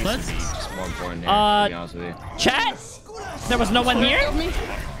that used Let's- to be just more important here, to be honest with you. Chat, there was no one here. I'm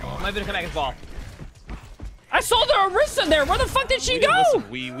gonna come back as ball. I saw the Orisa there. Where the fuck did she go? Listen,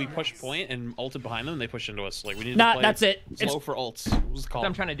 we pushed point and ulted behind them, and they pushed into us. Like we need to Nah, play that's it. slow for ults. What was it That's called? what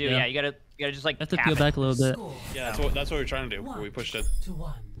I'm trying to do. Yeah. Yeah, you gotta just like I have to tap peel it. back a little bit. Yeah, that's what we're trying to do. We pushed it.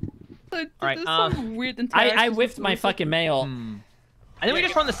 2-1. Alright, There's some weird interactions. I whiffed my fucking mail. I think we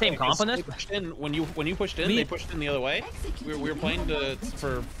just run the same comp on this. They pushed in, when you pushed in, they pushed in the other way. We were playing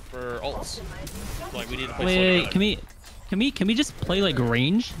for ults. Like we need to play. Wait, slow can we just play like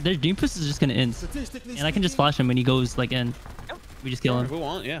range? Their Doomfist is just gonna end, and I can just flash him when he goes like in. We just kill If him. we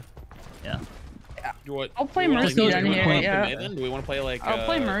want, yeah. Yeah. Do what? I'll play do we wanna Mercy play- down do we wanna here, play yeah. May then? Do we want to play like? I'll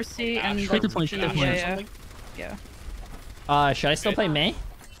play Mercy and Ashe? Straight to point, straight to point. Yeah. Should I still play May?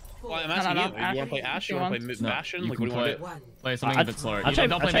 Well, I'm asking No, you. You want to play Ashe? You want to play No, Bastion? you Like can what do you want to do? One. Play something a bit slower. I'll try-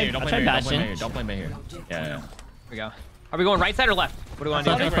 Don't play I'll try- Mayor. Don't I'll play try Mayor. Don't play Bastion. Mayor. Don't play Mayor. Yeah. Here we go. Are we going right side or left? What do we want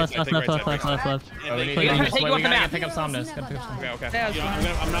to do? Take Left. Yeah, they- You gotta take you off the map. Pick up Somnus. Okay. Yeah, You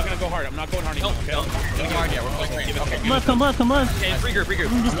know, I'm not gonna go hard. I'm not going hard anymore. Okay. Don't. Don't go hard yet. We're playing range. Okay. Come left. Okay,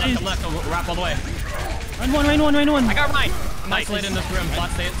 regroup. Come left. Go wrap all the way. Rain one. I got mine. Nice. Slid in this room. Bot,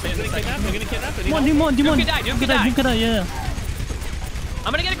 stay in the second. We're gonna kidnap it. Duke could die. Yeah.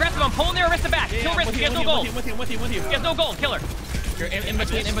 I'm gonna get aggressive. I'm pulling their Arista back. Kill Arista. She has no gold. With you. She has no gold. Kill her. You're in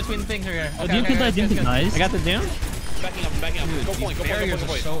between things here. Oh, Doom can die. Nice. I got the Doom. Backing up. Go point. Barriers are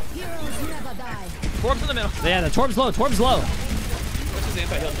so. Torb's in the middle. Yeah, the Torb's low. What's his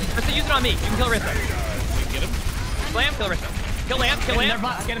anti-heal? Arista, use it on me. You can kill Arista. Get him. Slam, kill Arista. Kill Lamp. Get in there,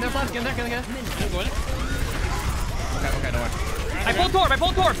 get in there. Go in. Okay, don't worry. I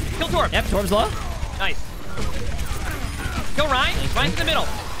pulled Torb. Kill Torb. Yep, Torb's low. Nice. Kill Ryan. Ryan's in the middle.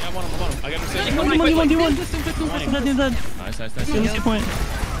 Yeah, I want him. I got him. Kill Ryan quickly. Nice. Let's get point.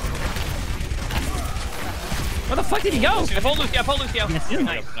 Where the fuck did he go? I pulled Lucio. Nice.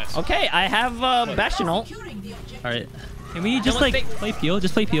 Nice. Okay, I have Bastion ult. Alright. Can we just like play peel?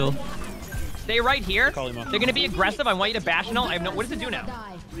 Just play peel. Stay right here. Call him up. They're gonna be aggressive. I want you to Bastion ult. I have no. What does it do now?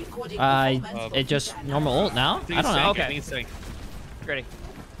 It just normal ult now? I don't know. Okay. I think it's tank. Ready.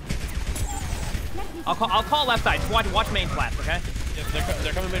 I'll call left side. Watch main flash. Okay. Yeah,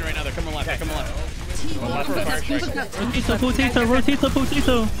 they're coming in right now. They're coming left. Left for a fire strike.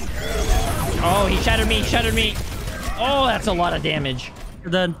 Potato. Oh, he shattered me. Oh, that's a lot of damage.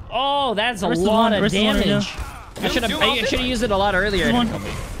 You're dead. Oh, that's a Where's the lot one? of Where's the one right damage. I should have used it a lot earlier.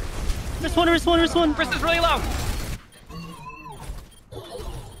 Wrist one. Chris is really low.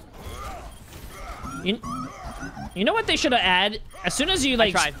 You know what they should have added? As soon as you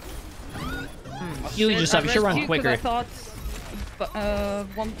like I tried. heal yourself, you should run quicker. I thought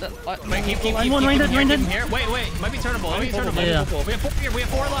one that. Keep one right in. Here. Wait. Might be turnable. Yeah. We have 4 here. We have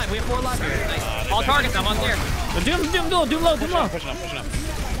 4 alive. Here. Nice. All targets. I'm on there. Doom low. Pushing up.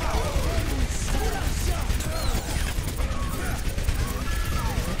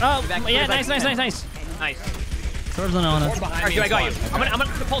 Oh, Back, yeah, back. nice. Nice. Torb's on us. KarQ, I got you. I'm gonna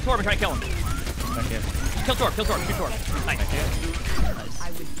pull Torb and try to kill him. Thank you. Kill Torb. Shoot Torb. Nice.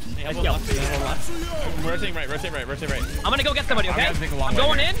 Hey, Nice kill. Rotate right. I'm gonna go get somebody, okay? I think a long I'm way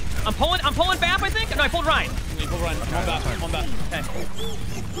going here. in. I'm pulling Bap, I think. No, I pulled Ryan. Pull Ryan. Come on back. Okay.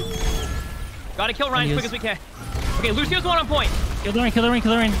 Gotta kill Ryan as quick as we can. Okay, Lucio's one on point. Kill the ring. Okay,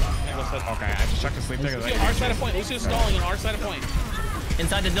 Okay, I just checked the sleep ticket. our side of point. Lucio's stalling on our side of point.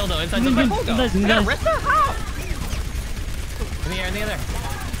 Inside the dildo. Inside the Guys, dildo. I got Arista? How? In the air.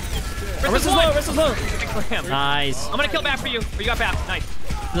 Arista's low. Excellent him. Nice. I'm gonna kill Bap for you. You got Bap. Nice.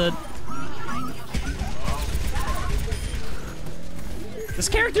 Good. This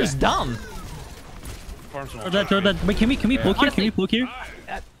character's dumb. Throw that. Wait, can we poke here? Can we poke here?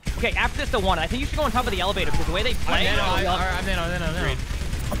 Okay, after this, the one. I think you should go on top of the elevator because the way they play. I'm in.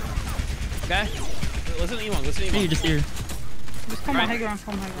 Okay. Listen to Emongg. Hey, you're just here. Just come on high ground.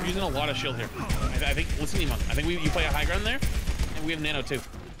 We're using a lot of shield here. I think. Listen to Emongg. I think you play a high ground there, and we have nano too.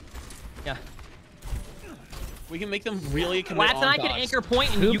 Yeah. We can make them really commit Lats and I on can dots. anchor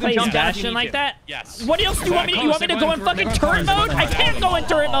point and Who you can plays jump down if you Bastion need like to. that? Yes. What else do you want me to? You want me to go in fucking turret mode? I can't go in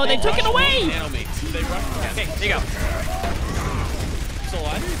turret mode. They took it away. Nano me. They rush. Okay, there you go. Still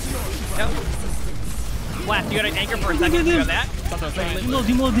alive? Yep. Lats, you gotta anchor for a second. You got that?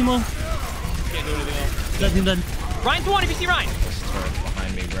 Demo. Can't do anything else. Dead. Ryan's one if you see Ryan.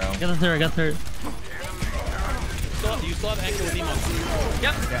 Behind me, bro. Got the third. You still have anchor with Emongg.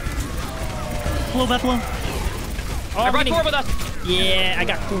 Yep. Blow that one. Oh, I brought Torb with us. Yeah, I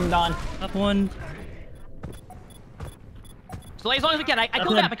got coomed on. That one. Delay as long as we can. I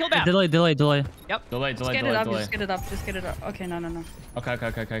killed Bap. Delay. Yep. Delay. Just get it up. Okay, no.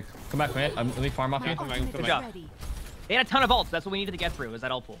 Okay. Come back, man. Let me farm off you. Good job. They had a ton of ults. That's what we needed to get through. Is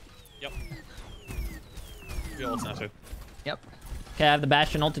that ult pool? Yep. We all now too. Yep. Okay, I have the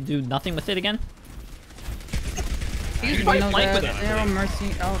Bastion ult to do nothing with it again. You should probably flank with it. They're on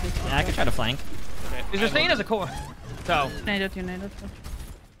Mercy. Oh, this Yeah, I could try to flank. Because they're staying as a core. So. You need it.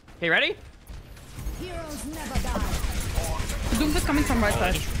 Okay, ready? Heroes never die. Doom is coming from right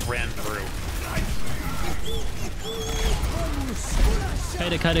side. Just ran through.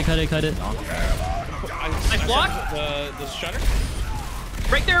 Cut it. Nice block. The shutter.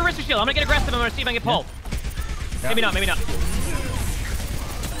 Break their Arista shield. I'm gonna get aggressive. I'm gonna see if I can get pulled. Yeah. Maybe not. I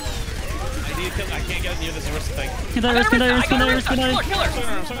can't get near this Arista thing. Kill that. Killer. I'm swinging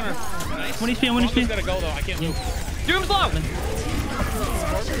her. Nice. 1 HP. Somnus gotta go though. I can't move. Doom's low.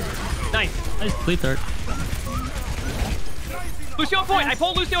 Nice. Nice sleep dart. Lucio on point. I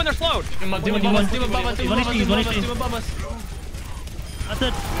pulled Lucio and they're slowed. Do above us. That's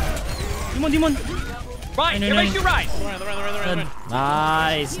it. Demon. Ryan, everybody shoot Ryan. Run.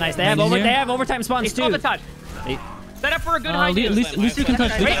 Nice. They have overtime spawns Still have too. the touch. Hey. Set up for a good high noon. Lucio can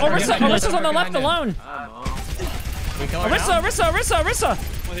touch. Wait, Orisa's on the left alone. Arista.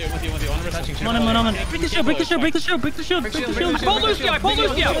 With you. Come on. Break the shield. I pulled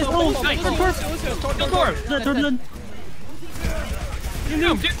Lucio. Nice. Kill Torb.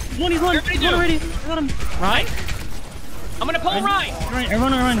 Doom. He's one already. I got him. Ryan? I'm gonna pull Ryan. Run.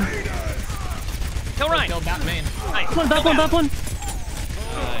 Kill Ryan. Kill that main. Nice. Back one.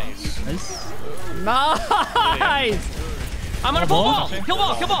 Nice. I'm gonna pull ball. Kill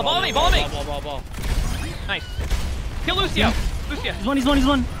ball. Ball on me. Ball. Nice. Kill Lucio. He's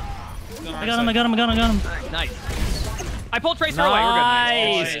one. I got him. Nice. I pulled Tracer away.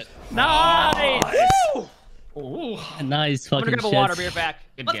 We're good. Nice. Nice I'm fucking gonna grab a shit. water beer back.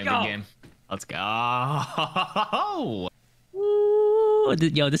 Good Let's go. game. Let's go. Ooh,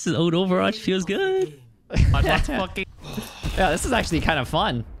 yo, this is old Overwatch. Feels good. Let's fucking. Yeah, this is actually kind of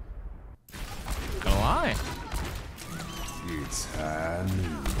fun. Gonna lie.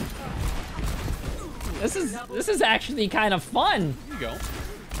 This is actually kind of fun. Here you go.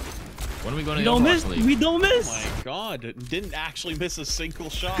 When are we going to We don't miss. League? We don't miss. Oh my god, didn't actually miss a single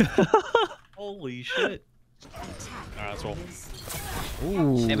shot. Holy shit. Alright, let's roll.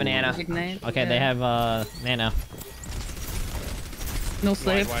 Ooh. They have a Nana. Ignite. Okay, they have Nana. No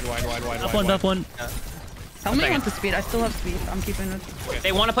slave. Wide. Up one. Tell me when to speed. I still have speed. I'm keeping it.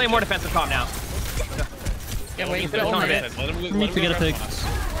 They want to play a more defensive comp now. Yeah, wait. Put it on a bit. Need to get a pick.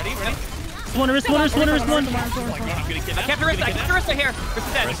 Ready? One. I kept Arista here.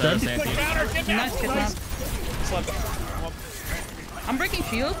 Arista's dead. Nice kidnap. I'm breaking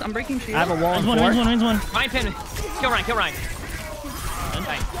shields. I have a wall in 4. Range one. Ryan pin. Kill Ryan.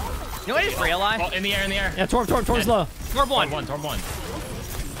 Nice. You know what I just realized? Oh, in the air, in the air. Yeah, Torb low. Torb one. Torb one.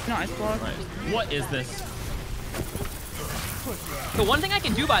 Nice block. Right. What is this? The one thing I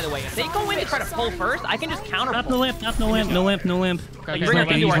can do, by the way, if they go in and try to pull first, I can just counter Not pull. no lamp, not no lamp, no lamp, no lamp. Okay, Bring her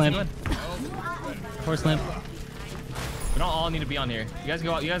Use into lamp. Force lamp. We don't all need to be on here. You guys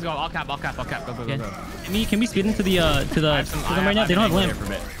go. You guys go. I'll cap. Go. Okay. Can we speed into the to them right now? They don't have lamp.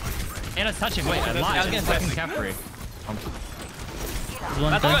 Anna's touching. Wait, I'm fucking cap free.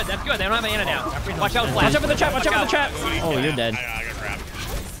 That's good. That's good. They don't have an Ana now. Watch out, Flash. Watch out for the trap. Watch out for the trap. Oh, you're dead. I got grabbed.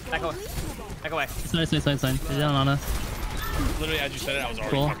 Back away. It's fine. They're down on us. Literally, as you said it, I was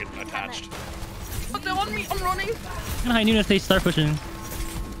already Cool. fucking attached. But they're on me. I'm running. And high noon if they start pushing.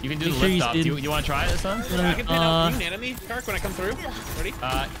 You can do Make the sure lift you up. speed. You want to try it, son? I can pin out. You nana me, KarQ, when I come through. Ready?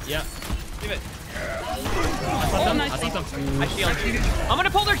 Yeah. Give it. Oh, nice. I slept them. I shield. I'm gonna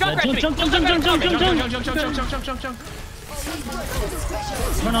pull their junk Jump.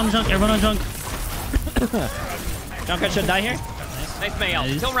 Run on junk. Everyone on junk. Junkrat should die here. Nice mail.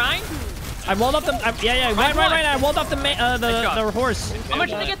 Nice. Kill Ryan. I walled up the. Right. I walled up the horse. I'm gonna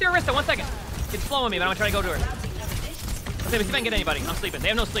try to get their Arista. 1 second. It's slowing me, but I'm gonna try to go to her. Let's see if I can get anybody. I'm sleeping. They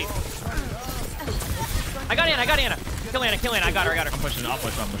have no sleep. I got Ana. Kill Ana. I got her. I'll push for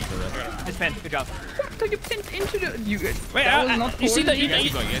this. Nice pin. Good job. So you pinned into the. You good. Wait, That was not you see the? You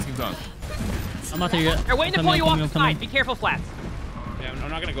guys keep going. I'm not there yet. They're waiting to pull you off the side. Be careful, Flats. Yeah, I'm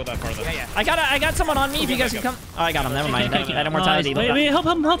not gonna go that far though. Yeah. I got someone on me. If you guys can come. Oh, I got him. Never mind. I had immortality. Wait, help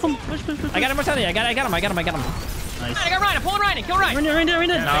him. Push. I got immortality. I got him. Nice. I got Ryan. I'm pulling Ryan in. Kill Ryan. Right there.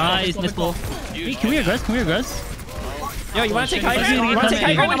 Nice, miss ball. Hey, can we aggress? Yo, you wanna take high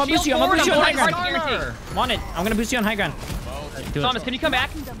ground? I'm gonna boost you on high ground. Guaranteed. Want it? I'm gonna boost you on high ground. Thomas, can you come back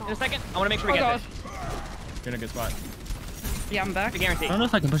in a second? I want to make sure we get this. You're in a good spot. Yeah, I'm back. The guarantee. I don't know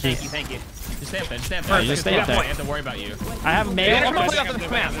if I can push this. Thank you. Just stay up there. Just stay up there. I have to worry about you. I have mail. I'm gonna pull you off the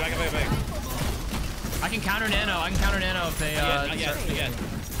map. I can counter nano if they.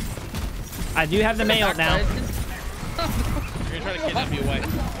 I do have the mail now. You're gonna try to kidnap you away.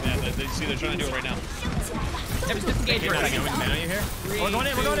 Yeah, they're trying to do it right now. Yeah, just disengage for a second. Nano, you here? We're going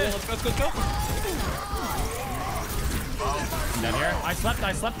in. Let's go. Down here. I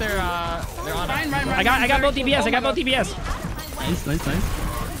slept there. They're on. Ryan. I got both DPS. Nice.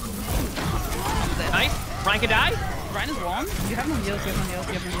 Nice. Ryan can die. Ryan is wrong. You have no heals.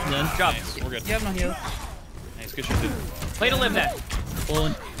 Done. Good job. We're good. You have no heals. Nice, good shit, dude. Play to live that.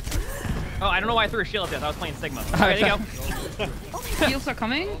 Pulling. Oh, I don't know why I threw a shield at this. I was playing Sigma. Okay, there you go. Heals are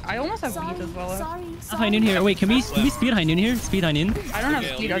coming. I almost have beat as well. High noon here. Wait, can we speed high noon here? Speed high noon. I don't have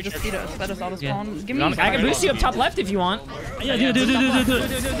speed. I just speed it. Let us out of spawn. Give me. I can boost you up top left if you want. Yeah, do it.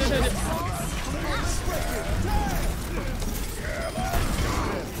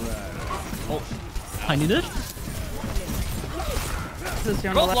 I need it.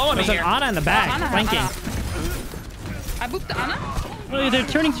 Go low on me There's an here. Ana in the back, flanking. I booped the Ana. Oh, they're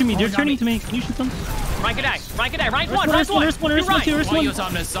turning to me. Can you shoot them? Ryan can die. Ryan's one. There's one. You're right. There's One one. heal,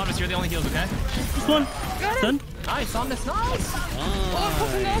 Somnus, you're the only heals, okay? There's one. Done. Nice, Somnus, nice. Oh,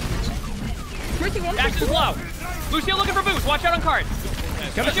 fucking up. Mercy one. Bastion's low. Lucio looking for boost. Watch out on card.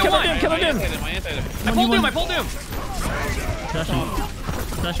 Kill him. My anti-item. I pulled Doom.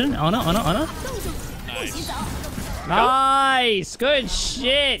 Session. Ana. Nice. Good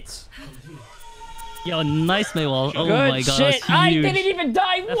shit. Yo, nice Maywall. Oh Good my god, shit. that's I huge. didn't even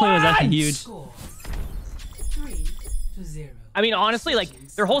die. That play was actually huge. Score 3-0. I mean, honestly,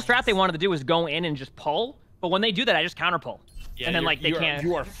 like, their whole strat they wanted to do was go in and just pull. But when they do that, I just counter pull. Yeah, and then, like, they can't.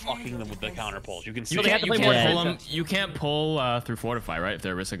 You are fucking them with the counter pulls. You can see. So they have to play more defensive. You can't pull through Fortify, right? If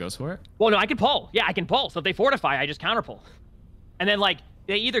their Orisa goes for it. Well, no, I can pull. Yeah, I can pull. So if they fortify, I just counter pull. And then, like,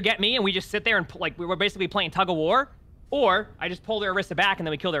 they either get me and we just sit there and, like, we're basically playing tug of war, or I just pull their Orisa back and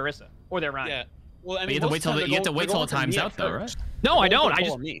then we kill their Orisa. Or their Ryan. Yeah. Well, I But mean, you have to wait till it times out, though, right? No, I don't. I pull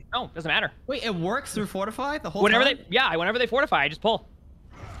just. on me. No, doesn't matter. Wait, it works through Fortify the whole Whenever time? whenever they fortify, I just pull.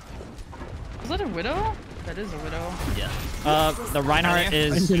 Is that a widow? That is a widow. Yeah. The Reinhardt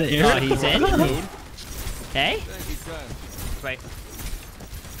is. Into the air. He's in. Hey. Wait.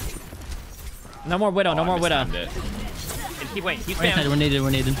 No more widow. Keep waiting. Keep Right side, spamming. we're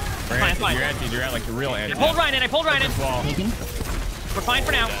naded. Fine, fine. You're at like the real anti. I pulled Ryan in. Wall. Taken. We're fine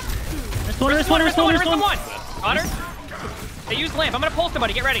for now. Respawner. One. Got her. They use lamp. I'm gonna pull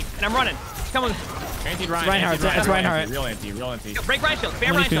somebody. Get ready. And I'm running. Come with. Anti Ryan. Reinhardt, it's Reinhardt. Real anti. Break Ryan shield.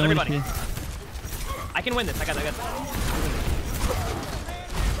 Spam Ryan shield, everybody. I can win this. I got this.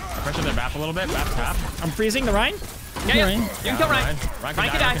 Pressure their BAP a little bit. BAP tap. I'm freezing the Rhine. Yeah. You can kill Ryan. Ryan Ryan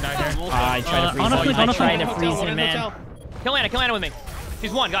can die. here. I tried to freeze him, man. Kill Ana with me.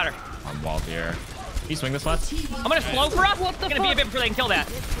 She's one. Got her. I'm walled here. You swing this last? I'm gonna slow for us. What the It's gonna be a fuck? bit before they can kill that.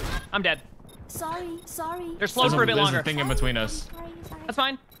 I'm dead. Sorry. They're slow for a bit There's longer. a thing in between us. That's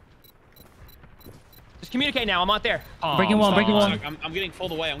fine. Just communicate now. I'm not there. Oh, Breaking wall, breaking wall. I'm getting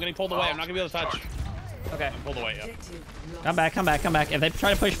pulled away. I'm getting pulled away. I'm not gonna be able to touch. Okay. I'm pulled away. Yeah. Come back. If they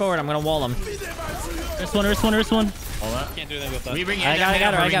try to push forward, I'm gonna wall them. Wrist one. Hold that. Can't do anything with that. We bring I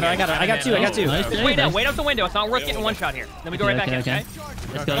got her. I got two. Nice. Just wait out. Wait out the window. It's not worth getting one shot here. Then we go right back in. Okay.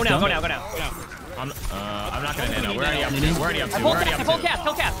 Let's Go go. now. Go now. I'm not gonna nano. We're already up two. Full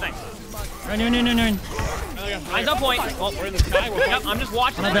cast. Thanks. Run. Mine's on point. Well, We're in the sky. We're yep, I'm just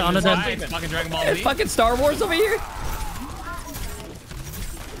watching. On the dead. Fucking Dragon Ball Z. Fucking Star Wars over here.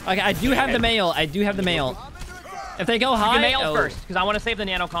 Okay, I do have the mail. If they go You high, can nail first, because I want to save the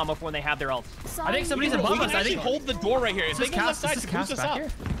nano combo for when they have their ults. I think somebody's We above can us. I actually think. hold the door right here. If they This go is left side, cast boost us back up. here?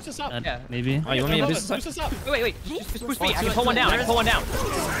 Boost us up. Yeah. Maybe. Oh, you want me to boost Boost us up. Wait. Just push me. I can pull one down.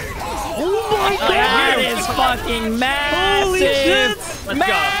 that is fucking massive. Holy shit. Let's go.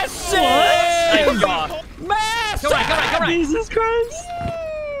 Massive. Nice job. Massive. Kill Ryan. Jesus Christ.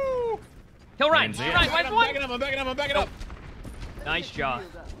 Kill Ryan. Ryan's I'm backing up. Nice job.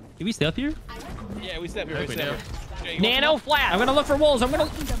 Can we stay up here? Yeah, we step here. I think we do. Okay, Nano flash. I'm gonna look for wolves. Can you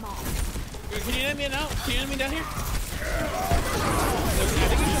end me now? Can you end me down here? I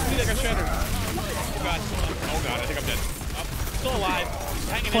think you should see that got shattered. Oh god, I think I'm dead. I'm still alive.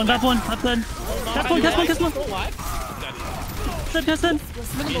 Hanging in. Top one. Cast one. Still alive. I'm dead. Cast one.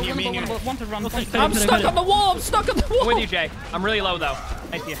 Want to run. I'm stuck on the wall. I'm with you, Jay. I'm really low though.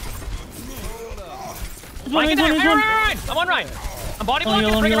 Nice to you. One. I'm on Ryan. I'm body blocking.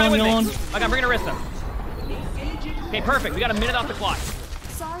 You're Bring it Ryan with on. me. Okay, I'm bringing Arista. Okay, perfect. We got a minute off the clock.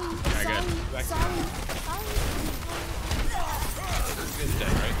 Sorry. It's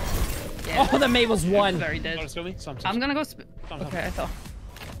dead, right? Oh, the Mabel's one. Very Want to dead. steal me? I'm gonna go. Okay, I thought.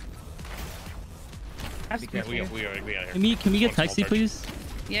 Yeah, we got here. Can we get taxi, please?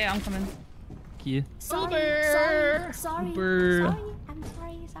 Yeah, I'm coming. Thank you. Sorry. Uber. I'm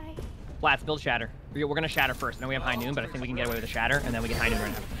sorry. Flats, build shatter. We're gonna shatter first. I know we have high noon, but I think we can get away with a shatter, and then we get high noon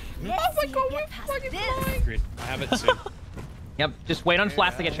right now. Oh my god, we're fucking flying. Agreed. I have it soon. Yep, just wait on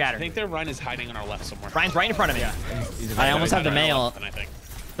flats to get I shattered. think their Ryan is hiding on our left somewhere. Ryan's right in front of me. I almost have the mail. I think.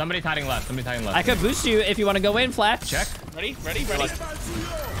 Somebody's hiding left. I could boost you if you want to go in, Flats. Check. Ready?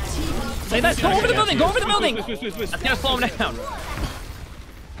 Say that. Go over the building. That's gonna slow him down.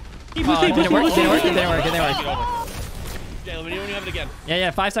 It didn't work. Yeah, let me know when you have it again. Yeah.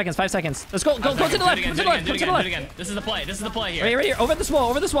 5 seconds. Let's go. Go to the left. Go to the left. Do it again. This is the play here. Right here. Over this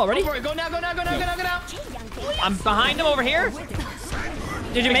wall. Ready? Go now. I'm behind him over here.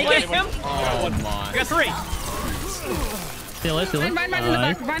 Did you make it? Him? Oh my. We got 3. Steal it. Ryan in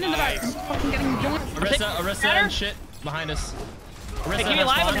the back. I'm fucking getting joined. Arista and shit behind us. Hey, keep me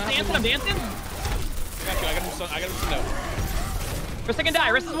alive. I'm just dancing. I got him some note. Rista can die.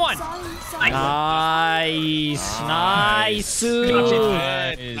 Rista's 1. Nice. Nice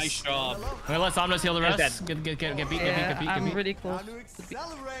job. I'm gonna let Somnus heal the He's rest. Get beat. I'm really close.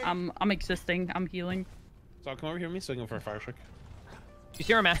 I'm existing. I'm healing. So come over here with me so I can go for a fire trick. You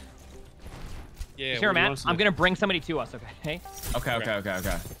see where I'm at? Yeah. You see where I'm at? I'm gonna bring somebody to us, okay? Okay. You're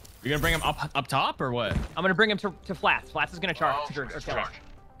gonna bring him up top or what? I'm gonna bring him to Flats. Flats is gonna charge.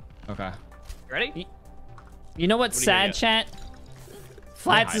 Okay. You ready? You know what's What do you sad, chat?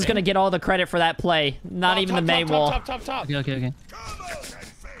 Flats is gonna get all the credit for that play, not even the main wall. Top. Okay.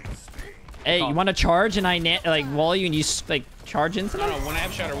 Hey, you want to charge and I like wall you and you like charge into them? No, when I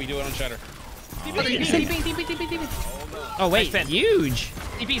have shatter, we do it on shatter. Oh wait, huge.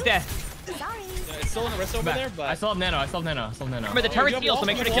 TP's dead. It's still in the rest over there, but I still have nano. Remember the turret's healed, so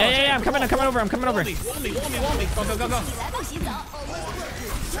make sure to kill him. Yeah, I'm coming over. Wall me. Go.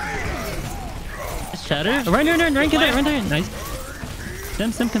 Shatter. Run there. Nice.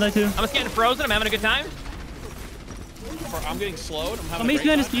 Sim can die too. I'm just getting frozen. I'm having a good time. I'm getting slowed. I'm Oh, having Mace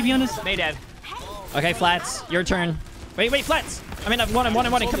behind us. Be behind us. May dead. Okay, Flats, your turn. Wait, Flats. I mean, one.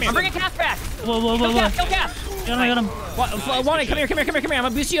 Come here. I'm bringing Cass back. Whoa. Kill Cass. Got him. One, come here. I'm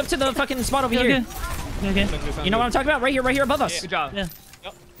gonna boost you up to the fucking spot over here. Okay. You know what I'm talking about? Right here above us. Good job.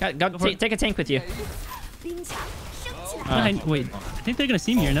 Yeah. Go take a tank with you. Wait. I think they're gonna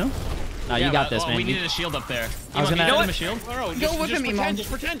see me here, no? No, you got this, man. We needed a shield up there. I was gonna. You know what? A shield? No, Go with him, Emongg. just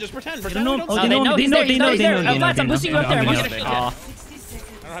pretend. No, we don't oh, see they it. know. He's there. Flats, I'm boosting you up there. I I'm know, boosting I you. know. Aw. I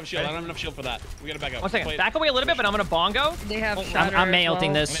don't have shield. I don't have enough shield for that. We gotta back up. 1 second. Wait. Back away a little bit, but I'm gonna bongo. They have shatter. I'm as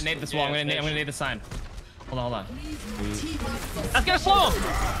mail-ulting well. this. I'm gonna nade this wall. I'm gonna nade the sign. Hold on. That's gonna slow him.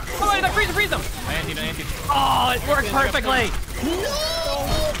 Come on, freeze him. I anti. Oh, it worked perfectly.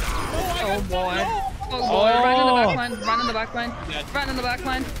 Oh boy. Right in the back line. Run in the back line. Run in the back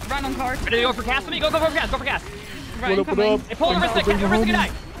line. Run on card. Ready to go for cast with me? Go for cast. Go for cast. Ryan coming. Hey, pull over stick.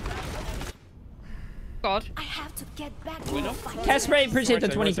 God. I have to get back to the fight. Caspray, appreciate the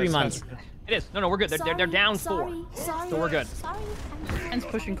 23 months. It is. No, we're good. They're down 4. Sorry. So we're good. Sorry. And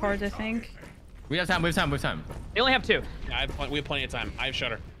pushing cards, I think. We have time. They only have 2. Yeah, we have plenty of time. I have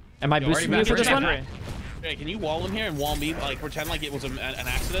Shutter. Am I boosting you for this one? Hey, can you wall him here and wall me? Like pretend like it was an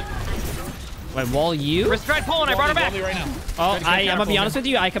accident. Wait, wall you? Wrist stride pulling. I brought her back. Wall me right now. Oh, I'm gonna be honest with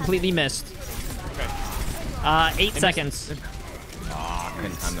you. I completely missed. Okay. 8 seconds.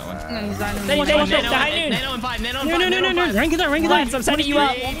 Couldn't time that one. Nano and 5. No. Rank it up. Lance, I'm setting you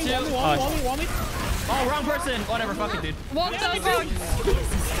up. Wall me. Oh, wrong person. Whatever. Fuck it, dude. What the fuck?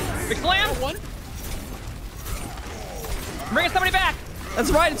 Big slam. Bring somebody back.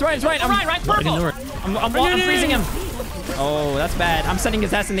 That's right. Ryan's purple. I'm freezing him. Oh, that's bad. I'm setting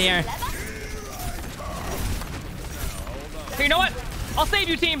his ass in the air. Hey, you know what? I'll save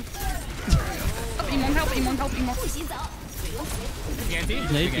you, team. Emongg, help. He's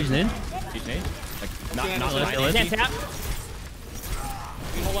in. Not Can't tap.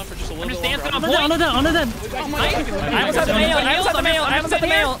 You hold on for just a little I'm just bit dancing longer. on point. On the dead. I almost had the mail. I almost had the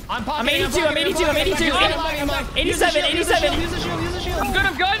mail. I'm 82. I'm 82. 87.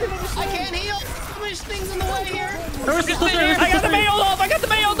 I'm good. I can't heal. Too many things in the way here. I got the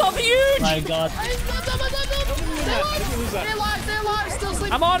mail off. Huge. My God. Stay alive. Still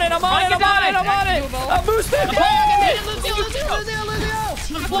sleeping. I'm on it. I'm boosted. Luzio.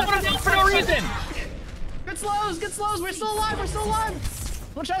 I'm flipping him down for no reason. Get slows. We're still alive.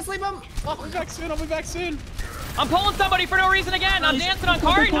 We'll try to sleep him. I'll be back soon. I'm pulling somebody for no reason again. I'm dancing on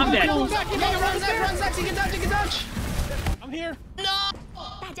cart. I'm dead. Run, Zach. You can dodge. I'm here. No.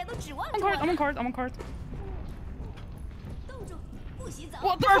 I'm on card.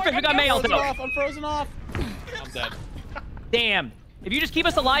 Well, perfect. We got mail though. I'm frozen off. I'm dead. Damn. If you just keep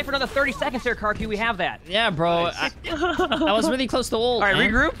us alive for another 30 seconds here, KarQ, we have that. Yeah, bro. I was really close to ult. All right,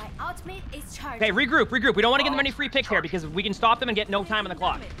 regroup. Okay, regroup. We don't want to give them any free picks here because we can stop them and get no time on the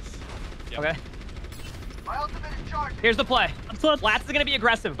clock. Yep. Okay. Here's the play. Flats is going to be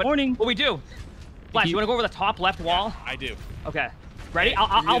aggressive, but what we do? Flats, you want to go over the top left wall? I do. Okay. Ready?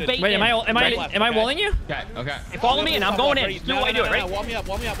 I'll bait Wait, in. am I walling you? Okay. Hey, follow me and I'm going in. Do what I do it, right? Wall me up.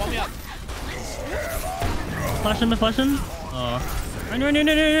 Flash him. Oh. Run. You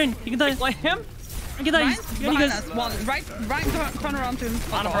can die. Play him. You can die. Behind us. Right, turn around to him.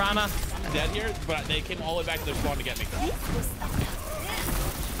 Panorama. I'm dead here, but they came all the way back to their spawn to get me.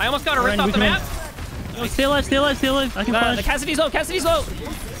 I almost got a wrist off the map. Oh, stay alive. I can flash. The Cassidy's low.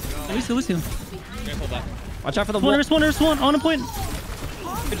 Lucio. Okay, hold that. Watch out for the wall. Spawn. On a point.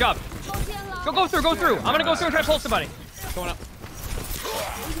 Good job. Go through. I'm gonna go through and try to pull somebody. Going up.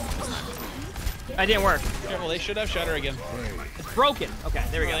 That didn't work. Careful, they should have Shutter again. It's broken. Okay,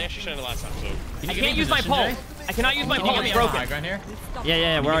 there we Yeah, go. they actually shut it last time, so. I can't use my pole. I cannot use my pole. It's broken. Right here.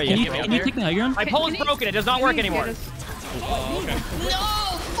 Yeah. Where are you? Can you take the high ground? My pole is broken. It does not work anymore. It Okay.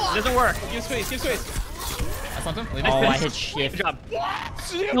 doesn't work. Give space. That's something. Leave Oh, it. I hit shift. Good job. What?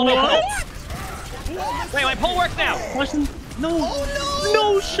 Wait, my pole works now. No.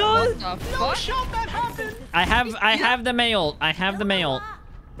 No shot. No shot that happened. I have the mail.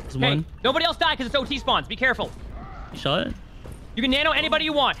 There's Hey, one. nobody else die because it's OT spawns. Be careful. Shot. You can nano anybody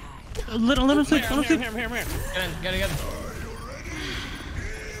you want. Let him flip. Here. Get in.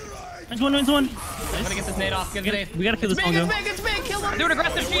 Nice one. I'm gonna get this nade off. Get the nade. We gotta kill this Mongo. It's big. Kill him. I'm doing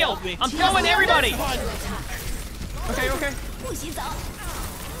aggressive shield. I'm throwing everybody. Okay.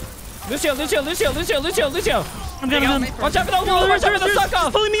 Lucio. I'm gonna. Watch out for the wall. Watch out for the suck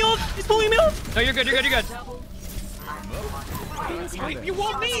off. He's pulling me off. No, you're good. Wait, you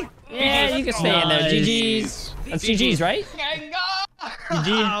want me? Yeah, you can stay in there. Nice. GG's. That's GG's, right?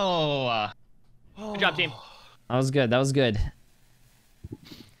 GG. Oh. Good job, team. That was good.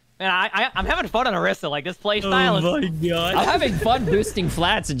 Man, I'm having fun on Orisa. Like this play style Oh is, my God. I'm having fun boosting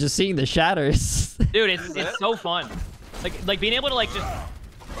flats and just seeing the shatters. dude. It's so fun. Like being able to like just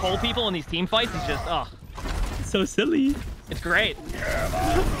pull people in these team fights is just So silly. it's great.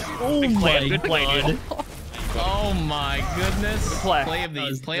 Oh my Good play, God. dude. Oh my goodness. play. Play of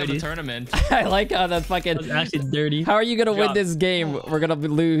these. Play of the tournament. I like how that fucking. That was actually dirty. How are you gonna win job. this game? We're gonna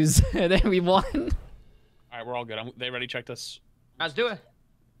lose, and then we won. All right, we're all good. They ready? Check this. Let's do it.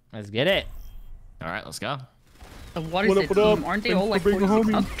 Let's get it. All right, let's go. What is it, team? Aren't they all like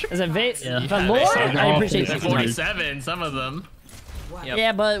 46? Is it Yeah. Valor? I appreciate They're that. 47, some of them. Yep.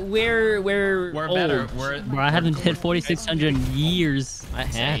 Yeah, but we're We're old. better. Bro, I haven't hit 4,600 in years.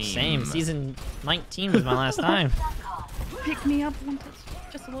 Same. Season 19 was my last time. Pick me up one touch.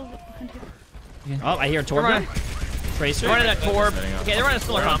 Just a little bit behind here. Oh, I hear Torb. They're Tracer. running a Torb. Okay, they're running a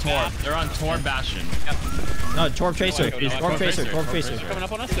similar They're on comp. Torb. They're on Torb Bastion. No, Torb Tracer. No, I go, no, I Torb go. Tracer. Torb Torb Tracer. Tracer. Coming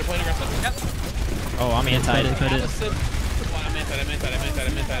up on us. They're playing aggressive. Yep. Oh, I'm anti. Cut it. I'm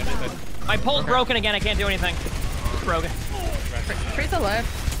inside. My pole's broken again. I can't do anything. It's broken. Tracer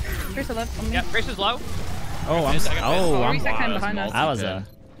left. Tracer left on me. Yep, Tracer's low. Oh, I'm Reset kind behind us. That was a.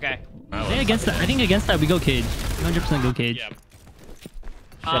 Okay. I think against that we go cage. 100% go cage. Yeah.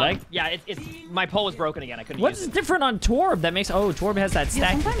 Should I? Yeah, it's my pole was broken again. I couldn't What's use it. different on Torb that makes? Oh, Torb has that Yeah,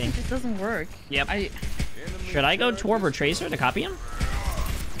 stack sometimes thing. it just doesn't work. Yep. Should I go Torb or Tracer to copy him?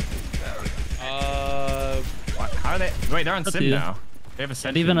 How are they? Wait, they're on Up Sim to you. now. They have a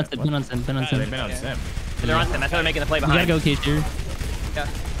Sim. They've been on Sim. Been on Sim. They've been on Sim. They're on Sim. That's how they're making the play We gotta behind. go cage here. Yeah.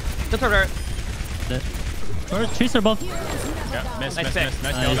 Good turret. Or Tracer above. Yeah, miss Nice kill, pick.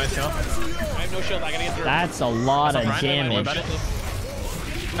 nice kill. I have no shield. I gotta get through. That's a lot of What damage. about it?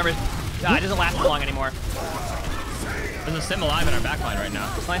 Remember, it doesn't last as long anymore. There's a Sim alive in our backline right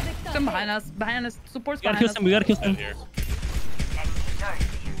now. Some behind us. Behind us. Support's We gotta behind kill us. Sim. We gotta kill Sim. Here.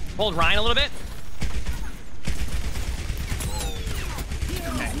 Hold Ryan a little bit.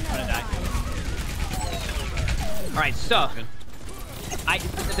 Okay, I'm gonna die. All right, so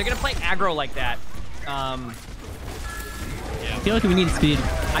they're gonna play aggro like that. I feel like we need speed.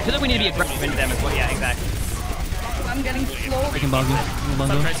 I feel like we need to be aggressive into them as well. Yeah, exactly. I'm getting slow. I can bongo.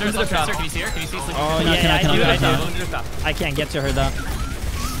 Some Tracer, can you see her? Can you see Sleeping? Oh, Cannot, yeah, cannot, I cannot. do. I can't get to her though.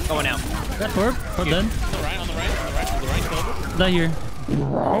 Going out. That Torb. Torb dead. On the right, killable. That here.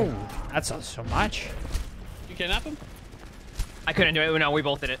 Oh, that's so much. You kidnap him? I couldn't do it. No, we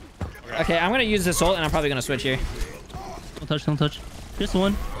both did it. Okay, I'm gonna use this ult and I'm probably gonna switch here. Don't touch. Don't touch. Just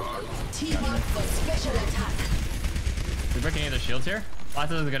one. We breaking any of their shields here?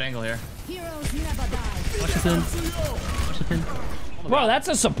 Last is a good angle here. Watch the pin. Watch the pin. Whoa, that's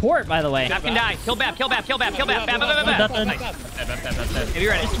a support, by the way. Bap can die. Kill Bap. Kill Bap. Kill Bap. Kill Bap. Bap. Bap. Bap. That Nice. Dead. If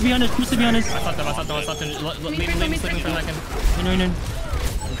you're ready. Just to be honest. Just to be honest. I slept him. Leave him sleeping for a second. In. I'm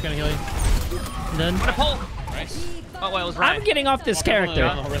just gonna heal you. Dead. Gonna pull. Oh, well, it was Ryan. I'm getting off this character.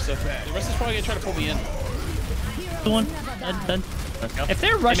 Larissa's probably gonna try to pull me in. The one. Dead. If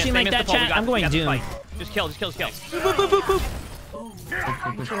they're rushing like that, chat, I'm going Doom. Just kill.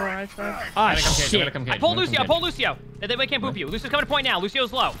 Alright, Oh, Shit. shit. I pulled Lucio. They can't boop you. Lucio's coming to point now.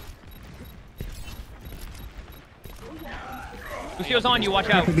 Lucio's low. Lucio's on you. Watch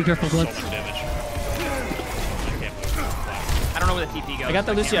out. Be careful, blood. I don't know where the TP goes. I got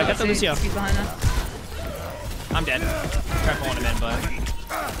the Lucio. He's behind us. I'm dead. Try pulling him in, but can't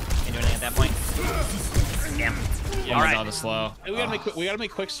do anything at that point. Damn. Oh my god, the slow. We gotta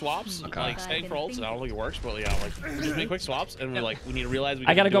make quick swaps. Like staying for ults. I don't think it works, but yeah, like just make quick swaps, and we're like, we need to realize we.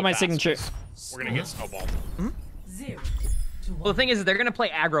 I gotta do go it my fast. signature. We're gonna get snowballed. 0 to 1. Well, the thing is they're gonna play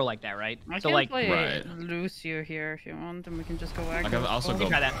aggro like that, right? I So can like, play right. Lucio here if you want, and we can just go I aggro. can also go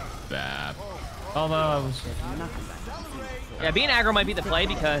try that. bad. Although I was... Yeah, being aggro might be the play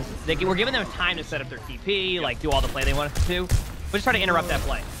because we're giving them time to set up their TP, like do all the play they want us to do. We'll just try to interrupt that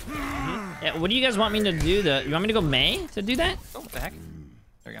play. Yeah, what do you guys want me to do? You want me to go May to do that? Oh, what the heck?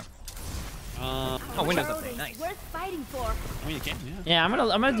 There we go. Oh, Windows update. Nice. Worth fighting for. I mean, you can, yeah. Yeah, I'm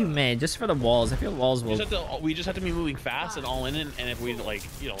gonna do May just for the walls. I feel walls will. We just have to be moving fast and all in, and if we like,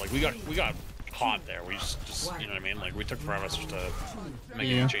 you know, like we got caught there. We just you know what I mean? Like we took forever just to make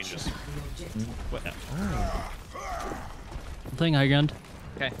any changes. What? I'm playing high ground.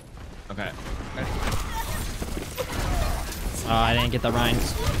 Okay. Okay. Oh, I didn't get the Rhine.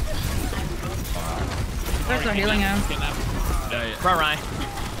 There's our healing out. Run, Ryan.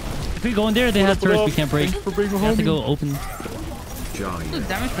 If we go in there, they have turrets we can't break. We have to go open. Ooh,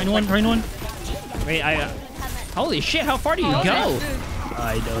 damage. Rain one. Wait, holy shit! How far do you go?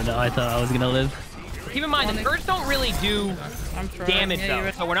 I don't know. I thought I was gonna live. Keep in mind, the turrets don't really do I'm trying. damage Yeah,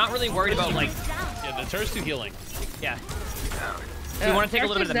 though, so we're not really worried about like, Yeah, the turret's do healing. yeah. So you want to take a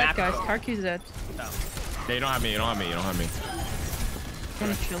little bit of the map. guys. KarQ's dead. Yeah, you don't have me. You don't have me. I'm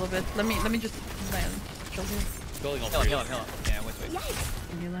gonna chill a bit. Let me just chill here. Building all Heal three. him. Yeah, wait.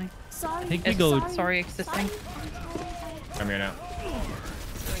 I'm healing. Sorry. I think we go. Sorry, existing. I'm here now.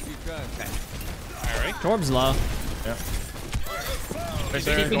 Alright. Torb's low. Yeah.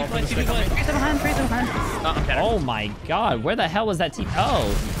 Tracer behind. Oh, I'm dead. Oh my god, where the hell was that team? Oh.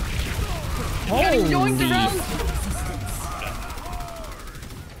 Getting yoinked Holy. around.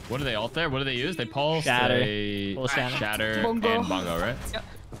 What do they ult there? What do they use? They pulse, Shatter. they Pulse shatter. shatter, Bongo. and bongo, right?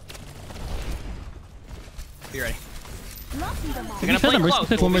 Be ready. Locking them all. Can we show them Mercy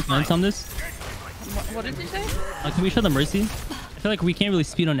pick one more time on this? What did you say? Can we show them Mercy? I feel like we can't really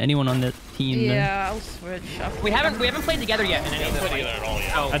speed on anyone on that team. Yeah, I'll switch. We haven't played together yet in any of this. Together at all,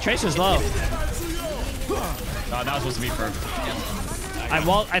 yeah. Oh, Tracer's low. Oh, that was supposed to be for.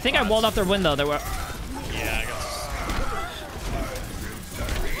 I think I walled off their window. There were. Yeah, I guess.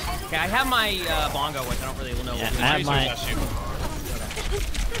 Okay, I have my bongo, which I don't really know. Yeah, what I have my.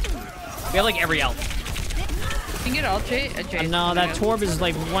 We have like every elf. You can get alt Jay. No, that Torb is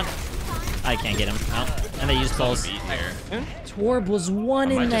like one. I can't get him out. And they use souls. Torb was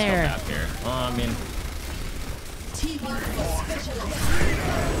one in there. I mean.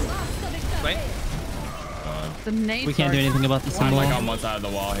 Wait. The nades We can't do anything about the I'm symbol. like on one side of the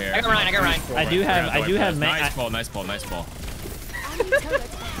wall here. I got Ryan. I do have. Nice pull. Nice pull.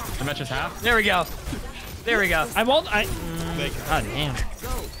 The match is half. There we go. I walled. God damn.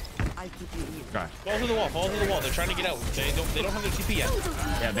 Okay. Fall through the wall. They're trying to get out. They don't have their TP yet.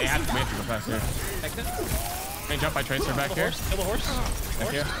 Yeah, we have to go faster. Can jump by Tracer back here. Kill the horse. Back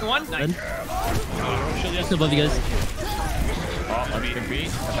here. One. Nice. Still above you guys. Oh, let me beat.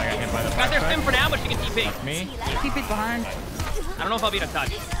 I got hit by the Got their sim for now, but she can TP. Me. TP's behind. I don't know if I'll beat a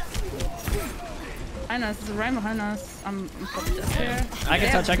touch. Behind us. There's a Ryan behind us. I'm fucking dead here. I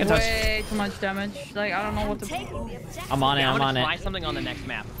can touch. Way too much damage. Like, I don't know what to. I'm on it. I'm I'm on gonna try it. something on the next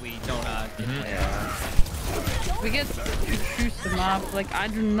map if we don't. We get to choose the map. Like, I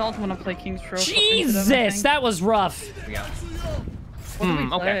do not want to play King's Row. Jesus, that was rough. Here we go. What do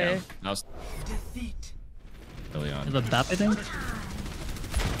we Okay. play? That was really on. There's a BAP, I think.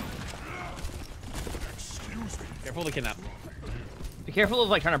 Careful the kidnap. Be careful of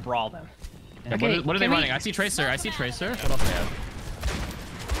like trying to brawl them. Yeah, Okay, what are they can we- running? I see Tracer. What else do they have?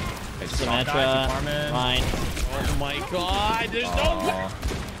 Okay, Strong guy, Symmetra. Farman. Mine. Oh my god, there's no way.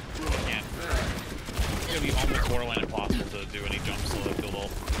 Can't. It's gonna be almost borderline impossible to do any jumps so they feel low.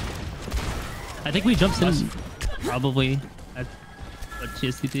 I think we jumped in probably at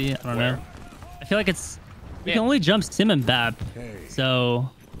GSTT. I don't know. I feel like it's we can only jump Sim and BAP. So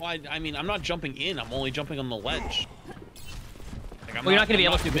Well, I mean, I'm not jumping in. I'm only jumping on the ledge. Like, Well, you're not gonna be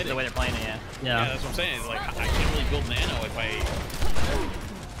able to because of the way they're playing it. Yeah, yeah. that's what I'm saying. It's like I can't really build nano if I.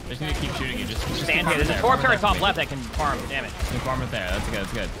 Just need to keep shooting you. Just Stand here. There's a Torb turret top left that can farm damage. farm it there.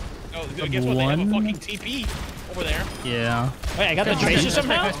 That's good. Oh, guess what? They have a fucking TP over there. Yeah. Wait, I got the Tracer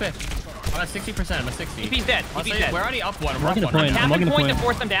somehow? I'm at 60%. I'm at 60. TP's dead. Honestly, TP's dead. we're already up one. I'm We're up walking the one. point. I'm Tap walking and the point point. to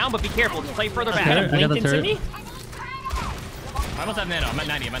force them down, but be careful. Just play further back. I got the turret. me? I almost have nano. I'm at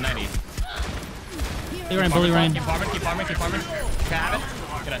 90. Bully Ryan, Bully Ryan. Keep farming. Can I have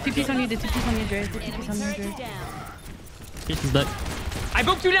it? Get it. TP's on you, the TP's on you, Jay. The TP's on you, Jay. Jason's back. I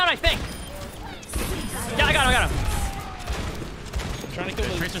booped 2 down, I think. Yeah, I got him. I'm trying to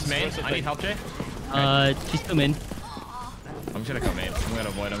kill the Tracer's main. I need help, Jay. She's still in. I'm just gonna come main. I'm gonna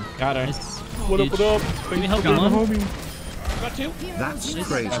avoid him. Got her. What up? Give me help, come on. Got 2. That's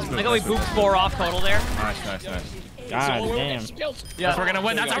crazy. I think we booped 4 off total there. Nice. God damn. That's we're gonna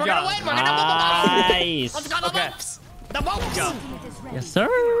win. That's how we're gonna win. We're gonna Nice. Let's go the boops. The boops. Yes, sir.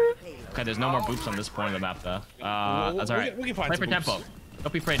 Okay, there's no more boops on this point of the map, though. That's all right. We can find Play some for boops. tempo.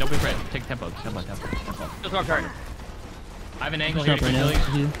 Don't be afraid. Take tempo. Just walk turret. I have an angle Push here. up right Can now.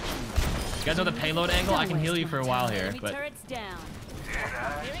 heal you. You guys know the payload angle? I can heal you for a while here, but Turret's down.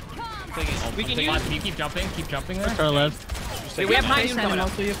 We can Fine, use. can you keep jumping there. Our left. Wait, we have high noon coming up.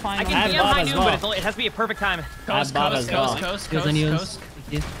 So you're fine. I I can have DM Bob high as noon, well. but it has to be a perfect time. Coast. Bob as well. Heals on you. Thank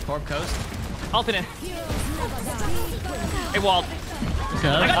you. Torb coast. Alternate. Hey, Walt. What's I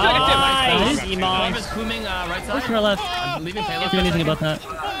up? got Nice, Torb Emongg. is booming right side. Push to our left. I'm leaving payload. Can't do anything about that.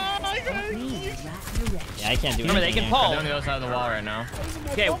 Yeah, I can't do Remember, they anything. can here. pull. They're on the other side of the wall right now.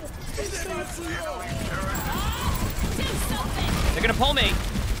 Okay. They're gonna pull me.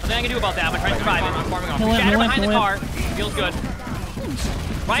 Nothing I can do about that. I'm gonna try to survive I'm it. farming off. Kill him. Shatter behind the Kill him. car. Feels good.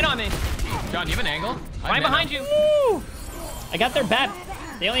 Right on me. John, do you have an angle? Right behind you. I got their bat.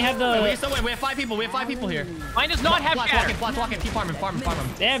 They only have We the. still win. We have 5 people. here. Mine does not have shatter. Block it. Keep farming.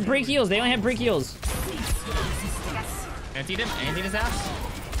 They have break heals. They only have break heals. Anti his ass.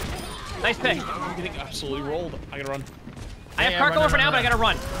 Nice pick. You think absolutely rolled? I gotta run. I have KarQ going for now, but I gotta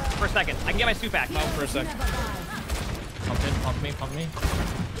run for a second. I can get my suit back. Out for a sec. Pump me.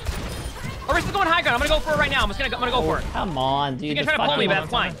 Or is it going high ground? I'm gonna go for it right now. I'm gonna go for it. Come on, dude. You can The try to pull me, fucking- but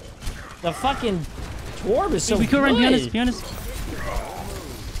that's fine. The fucking Torb is so We could run. Be honest. good. Be honest.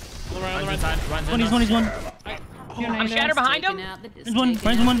 He's one. I'm shattered behind him. Ryan's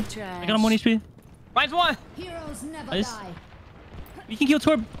one. I got him 1 HP. Ryan's one. Heroes never Nice. die. You can kill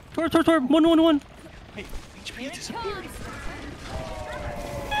Torb. Torb. 1. Hey, HP disappeared.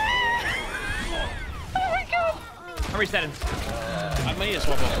 I'm resetting. I may as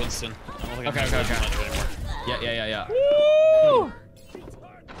well go Winston. I don't think I'm Okay. gonna do much anymore. Yeah.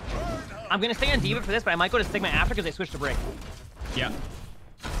 I'm gonna stay on Diva for this, but I might go to Sigma after because they switched to Break. Yeah.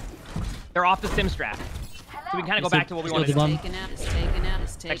 They're off the sim strap. So we can kind of go back to what we want to do.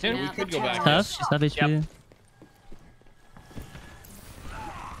 Back soon? We could go back. Tough. She's tough HP.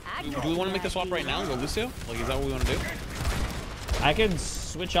 Do we want to make the swap right now and go Lucio? Like, is that what we want to do? I could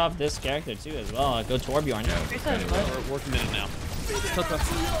switch off this character too as well. Go Torbjorn. We're committed now.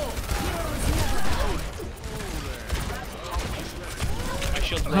 My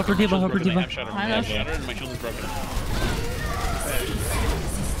shield's broken. Hopper D.Va, Hopper I D.Va. have Shatter. I I know. have Shatter and my shield is broken.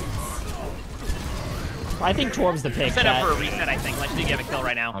 I think Torb's the pick. Set up chat. for a reset, I think. Let's see get a kill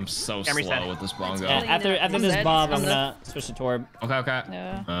right now. I'm so Can reset. slow with this bongo. Yeah, after this dead. Bob, I'm I'm gonna switch to Torb. Okay.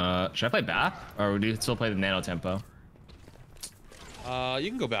 Yeah. Should I play BAP? Or do you still play the nano tempo? You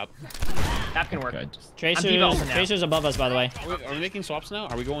can go Bap. That can work. Okay. Tracer's above us, by the way. Are we making swaps now?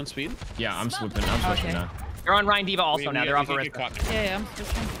 Are we going speed? Yeah, I'm switching. I'm switching Okay. now. They're on Ryan D.Va also now. They're off a a risk. Yeah, I'm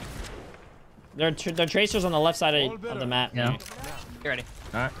switching. They're Tracers on the left side of the map. Yeah. Get ready.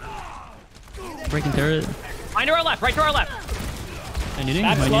 All right. Breaking turret. Right to our left. Right to our left. Am I needing?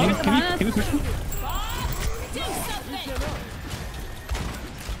 Back Am I slow. needing? Can we push him?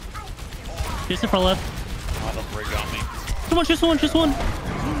 Just for left. Oh, the brig got me. Come on, just one. No,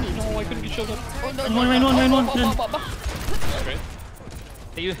 I couldn't get shielded. Rain one. Okay.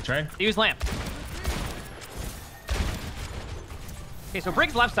 They use lamp. Okay, so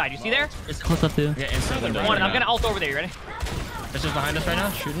Briggs left side. You see there? It's close up too. Okay, instant window. One. right I'm gonna now. ult over there. You ready? It's just behind us right now,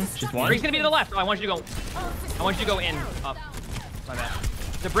 shooting. Just one. Briggs gonna be to the left. Oh, I want you to go. I want you to go in. Up. My bad.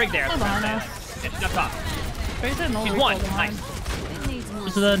 The Brig there. behind Yeah, she's up top. Tracer, no She's recall one. behind. Nice.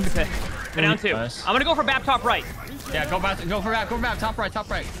 Just dead. Okay. Go down two. Nice. I'm gonna go for BAP top right. Yeah, go back, top right.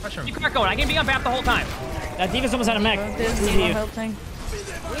 Pressure him. Keep back going. I can be on BAP the whole time. That D.Va's almost out of mech. There's Who's D.Va you? helping.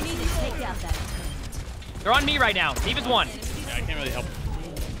 We need to take out that. They're on me right now. D.Va's one. Yeah, I can't really help.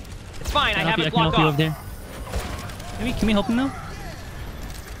 It's fine. I I have can it help blocked you off. over there. Can we help him now?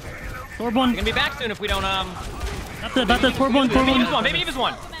 Torb one. We're gonna be back soon if we don't About the Torb one. Maybe Diva's one. Maybe Diva's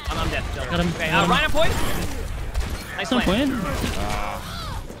one. I'm dead still. Got him. Okay, Got him. Ryan on point. Nice Some plan. point.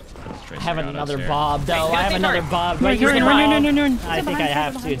 I have another Bob, though. I have Hey, another Kurt. Bob. Run. I think I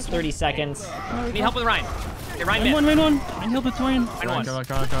have to. It's 30 seconds. Need help with Ryan. Okay, Ryan mid. Rain one. I can help with Ryan. Ryan one.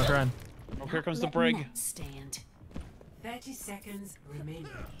 Come on. Oh, here comes the brig. Stand. 30 seconds remaining.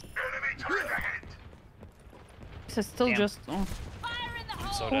 It's still Damn. just. Oh.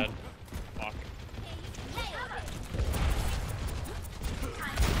 I'm so dead. Fuck.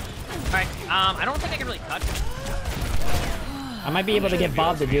 Alright, I don't think I can really touch. I might be able to get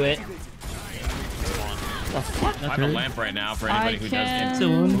Bob to do it. I have a lamp right now for anybody who does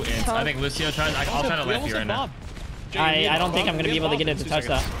Soon. who ins. I think Lucio tries. I'll try to lamp you right now. I don't think I'm gonna be able to get it to touch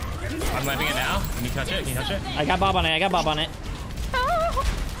that. I'm lamping it now. Can you touch it? I got Bob on it. Oh,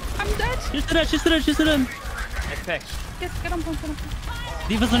 I'm dead. Just to that. Nice pick. Get him.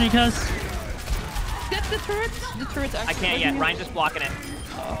 D.Va's on your cast. Get the turret. The turret's I actually. can't yet. Ryan's just blocking it.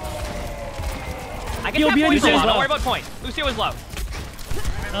 I can Yo, tap behind point you, low. Lucio. Don't worry about point. Lucio is low.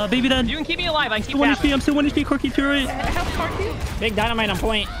 Baby dead. You can keep me alive. I can keep 1 tapping. HP. I'm still 1 HP. KarQ turret. I have KarQ. Big dynamite on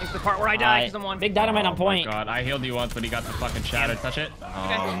point. It's the part where I die because I'm one. Big dynamite on point. God, I healed you once, but he got the fucking shatter. Touch it.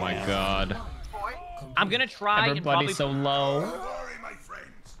 Oh my god. I'm gonna try and probably. Everybody's so low.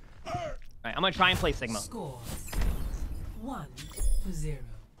 Alright, I'm gonna try and play Sigma. Score 1-0.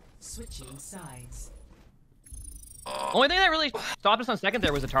 Switching sides. Only thing that really stopped us on second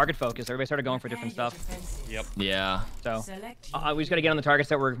there was the target focus. Everybody started going for different stuff. Yep. Yeah. So Select we just gotta get on the targets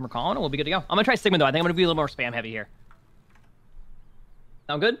that we're calling, and we'll be good to go. I'm gonna try Sigma though. I think I'm gonna be a little more spam heavy here.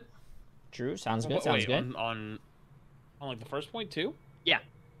 Sound good? True. Sounds good. Wait, Sounds good. On like the first point too? Yeah.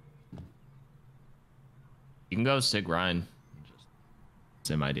 You can go Sig Ryan.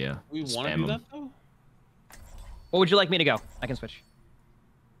 Same idea. We want to Spam do him. that though? What would you like me to go? I can switch.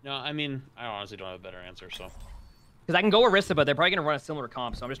 No, I mean, I honestly don't have a better answer, so. Because I can go Arista, but they're probably gonna run a similar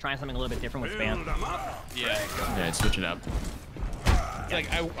comp, so I'm just trying something a little bit different with spam. Yeah. Yeah, switch it up.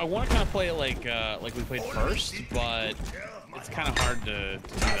 Like, I want to kind of play it like we played first, but it's kind of hard to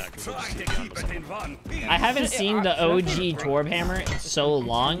do that because we'll just keep on something. I haven't seen the OG Torb hammer in so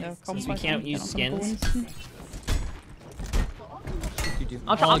long since we can't use skins.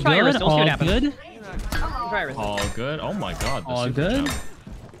 I'll try Arista. We'll see what happens. Good. I'll try Arista. All good. Oh my god. the All super good. jump.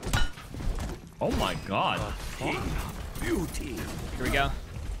 Oh my god. Here we go.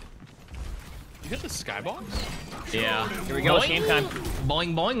 You hit the skybox? Yeah. Here we go. It's game time.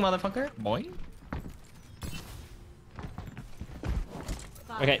 Boing boing, motherfucker. Boing.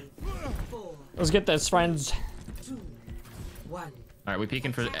 Okay. Let's get this, friends. 2, 1. All right, we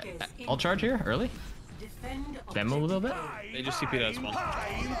peeking for all charge here early. Defend Spam move a little bit. They just TP'd us one.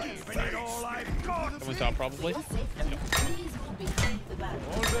 Coming top probably.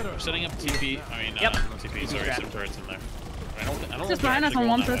 We're setting up TP. I mean, Yep. TP. Sorry, some turrets in there. I don't Just think they're behind us actually on going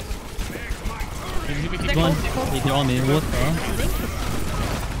one that foot. way. One. They're on me. What the?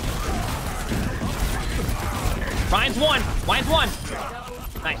 Ryan's one. Ryan's one.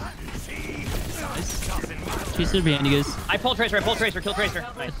 Nice. Tracer behind you guys. I pull Tracer. I pull Tracer. Kill Tracer.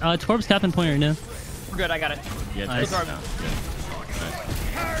 Nice. Torb's capping point right now. We're good. I got it. Yeah, Nice. Tracer now.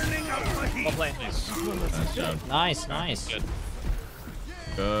 Well played. Nice job. Nice, nice.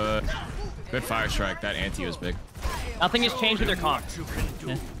 Good. Good fire strike. That anti was big. Nothing has changed with their comp.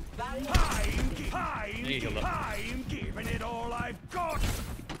 Yeah.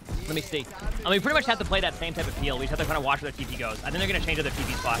 Let me see. I mean, we pretty much have to play that same type of peel. We just have to kind of watch where their TP goes. I think they're going to change their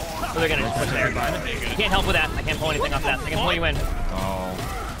TP spot. Or they're going to just push there. You can't help with that. I can't pull anything off that. I can pull you in.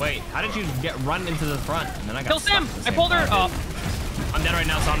 Oh. Wait, how did you get run into the front? And then I got Kill stuck Sim! at the I same pulled her. time. Oh. I'm dead right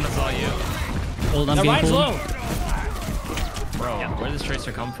now, so I'm gonna all you. Hold on, The being Ryan's pulled. low. Bro, where did this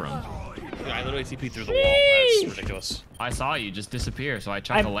Tracer come from? Yeah, I literally TP through the wall. That's ridiculous. I saw you just disappear, so I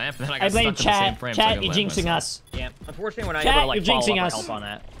chucked a lamp, and then I I got blame stuck in the same chat. frame. so I Chat, could you're land jinxing myself. us. Yeah. Unfortunately, we're not Chat, able to like you're follow jinxing up or us. help on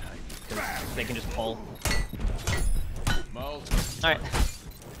that. 'Cause they can just pull. Alright.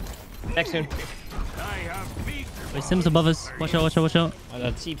 Next soon. Wait, Sim's above us. Watch out, watch out, watch out. Oh,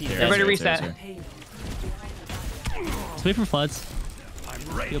 the TP. Everybody Tracer, reset. Tracer. Let's wait for floods.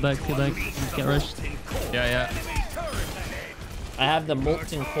 Peel back, peel back. Get rushed. Yeah, yeah. I have the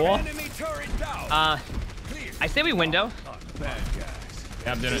molten core. I say we window. Yeah,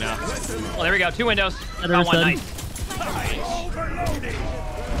 I'm doing it now. Oh, there we go. 2 windows. Better Got one. said. Nice.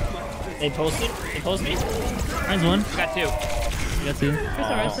 They posted. They posted. Mine's one. Got 2. I got two. There's the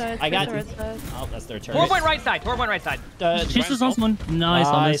right side. I got there's the right side. Oh, that's their turn. 4 point right side. 4 point right side. Tracer's on one. Nice,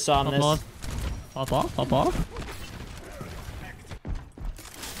 Nice, Somnus. Somnus. Pop off, pop off.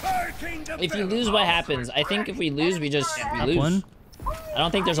 If you lose, what happens? I think if we lose, we lose. One. I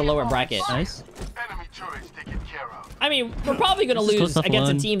don't think there's a lower bracket. Nice. I mean, we're probably gonna This is lose tough against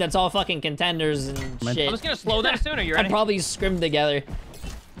a one. team that's all fucking contenders and Man. shit. I'm just gonna slow them sooner. You And ready? probably scrim together.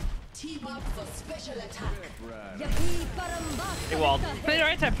 Hey, Wald. Play the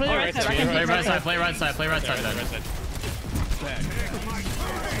right side. Play the right side. I can Play beat right side, play right side, play right side. Right side.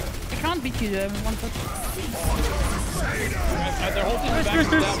 I can't beat you there. One foot. Their whole team is back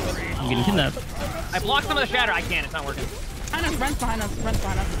to down. I'm getting kidnapped. I blocked some of the shatter. I can't. It's not working. Behind us. Brent's behind us. Brent's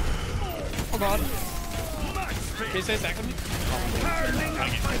behind us. Oh god. Can you say back on me?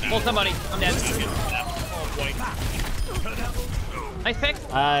 Pull somebody. I'm dead. Oh boy. Nice pick.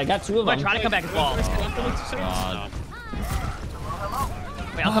 I got 2 of I'm them. try to come back as well. God.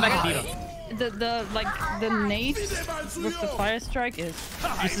 Wait, I'll come back as Diva. The nade with the fire strike is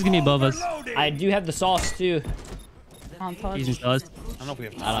This is gonna be above us. I do have the sauce too. on touch. Using stars. I don't know if we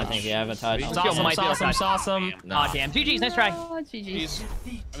have I don't think we have a touch. Awesome, Awesome, awesome. Aw, damn. GG's. Nice try. Oh, GG's.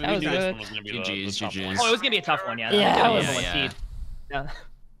 I That mean, was we knew this good. one was gonna be GG's, the tough one. GG's. Oh, it was gonna be a tough one. Yeah. Yeah, That was yeah, one yeah. seed. Yeah.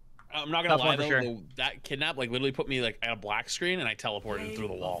 I'm not gonna Tough lie one for though, sure. that kidnap like literally put me like at a black screen and I teleported through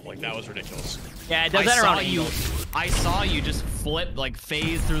the wall. Like that was ridiculous. Yeah, it does that around you. angles. I saw you just flip, like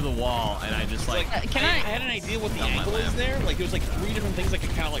phase through the wall, and I just like. Can I I? had an idea what the Down my angle is lamp. there. Like it was like 3 different things I could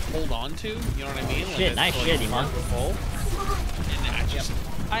kind of like hold on to. You know what I mean? Like, Shit, it's, nice like, shit, Emongg. full. And I just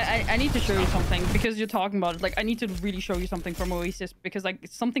I need to show you something because you're talking about it. Like I need to really show you something from Oasis because like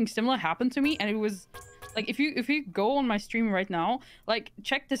something similar happened to me and it was like if you go on my stream right now, like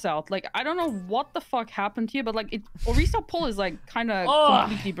check this out. Like I don't know what the fuck happened here, but like Orisa pull is like kind of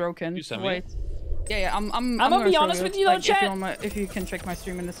completely broken. You sent me Wait. Yeah, I'm gonna be show honest with you though, like, chat. if you can check my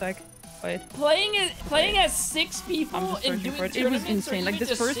stream in a sec. Wait. Playing as 6 people I'm just and searching doing for it. It was tournaments or insane. Like even this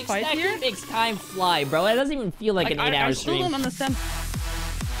just first six fight stacking here. makes time fly, bro. It doesn't even feel like an 8-hour I still stream. don't understand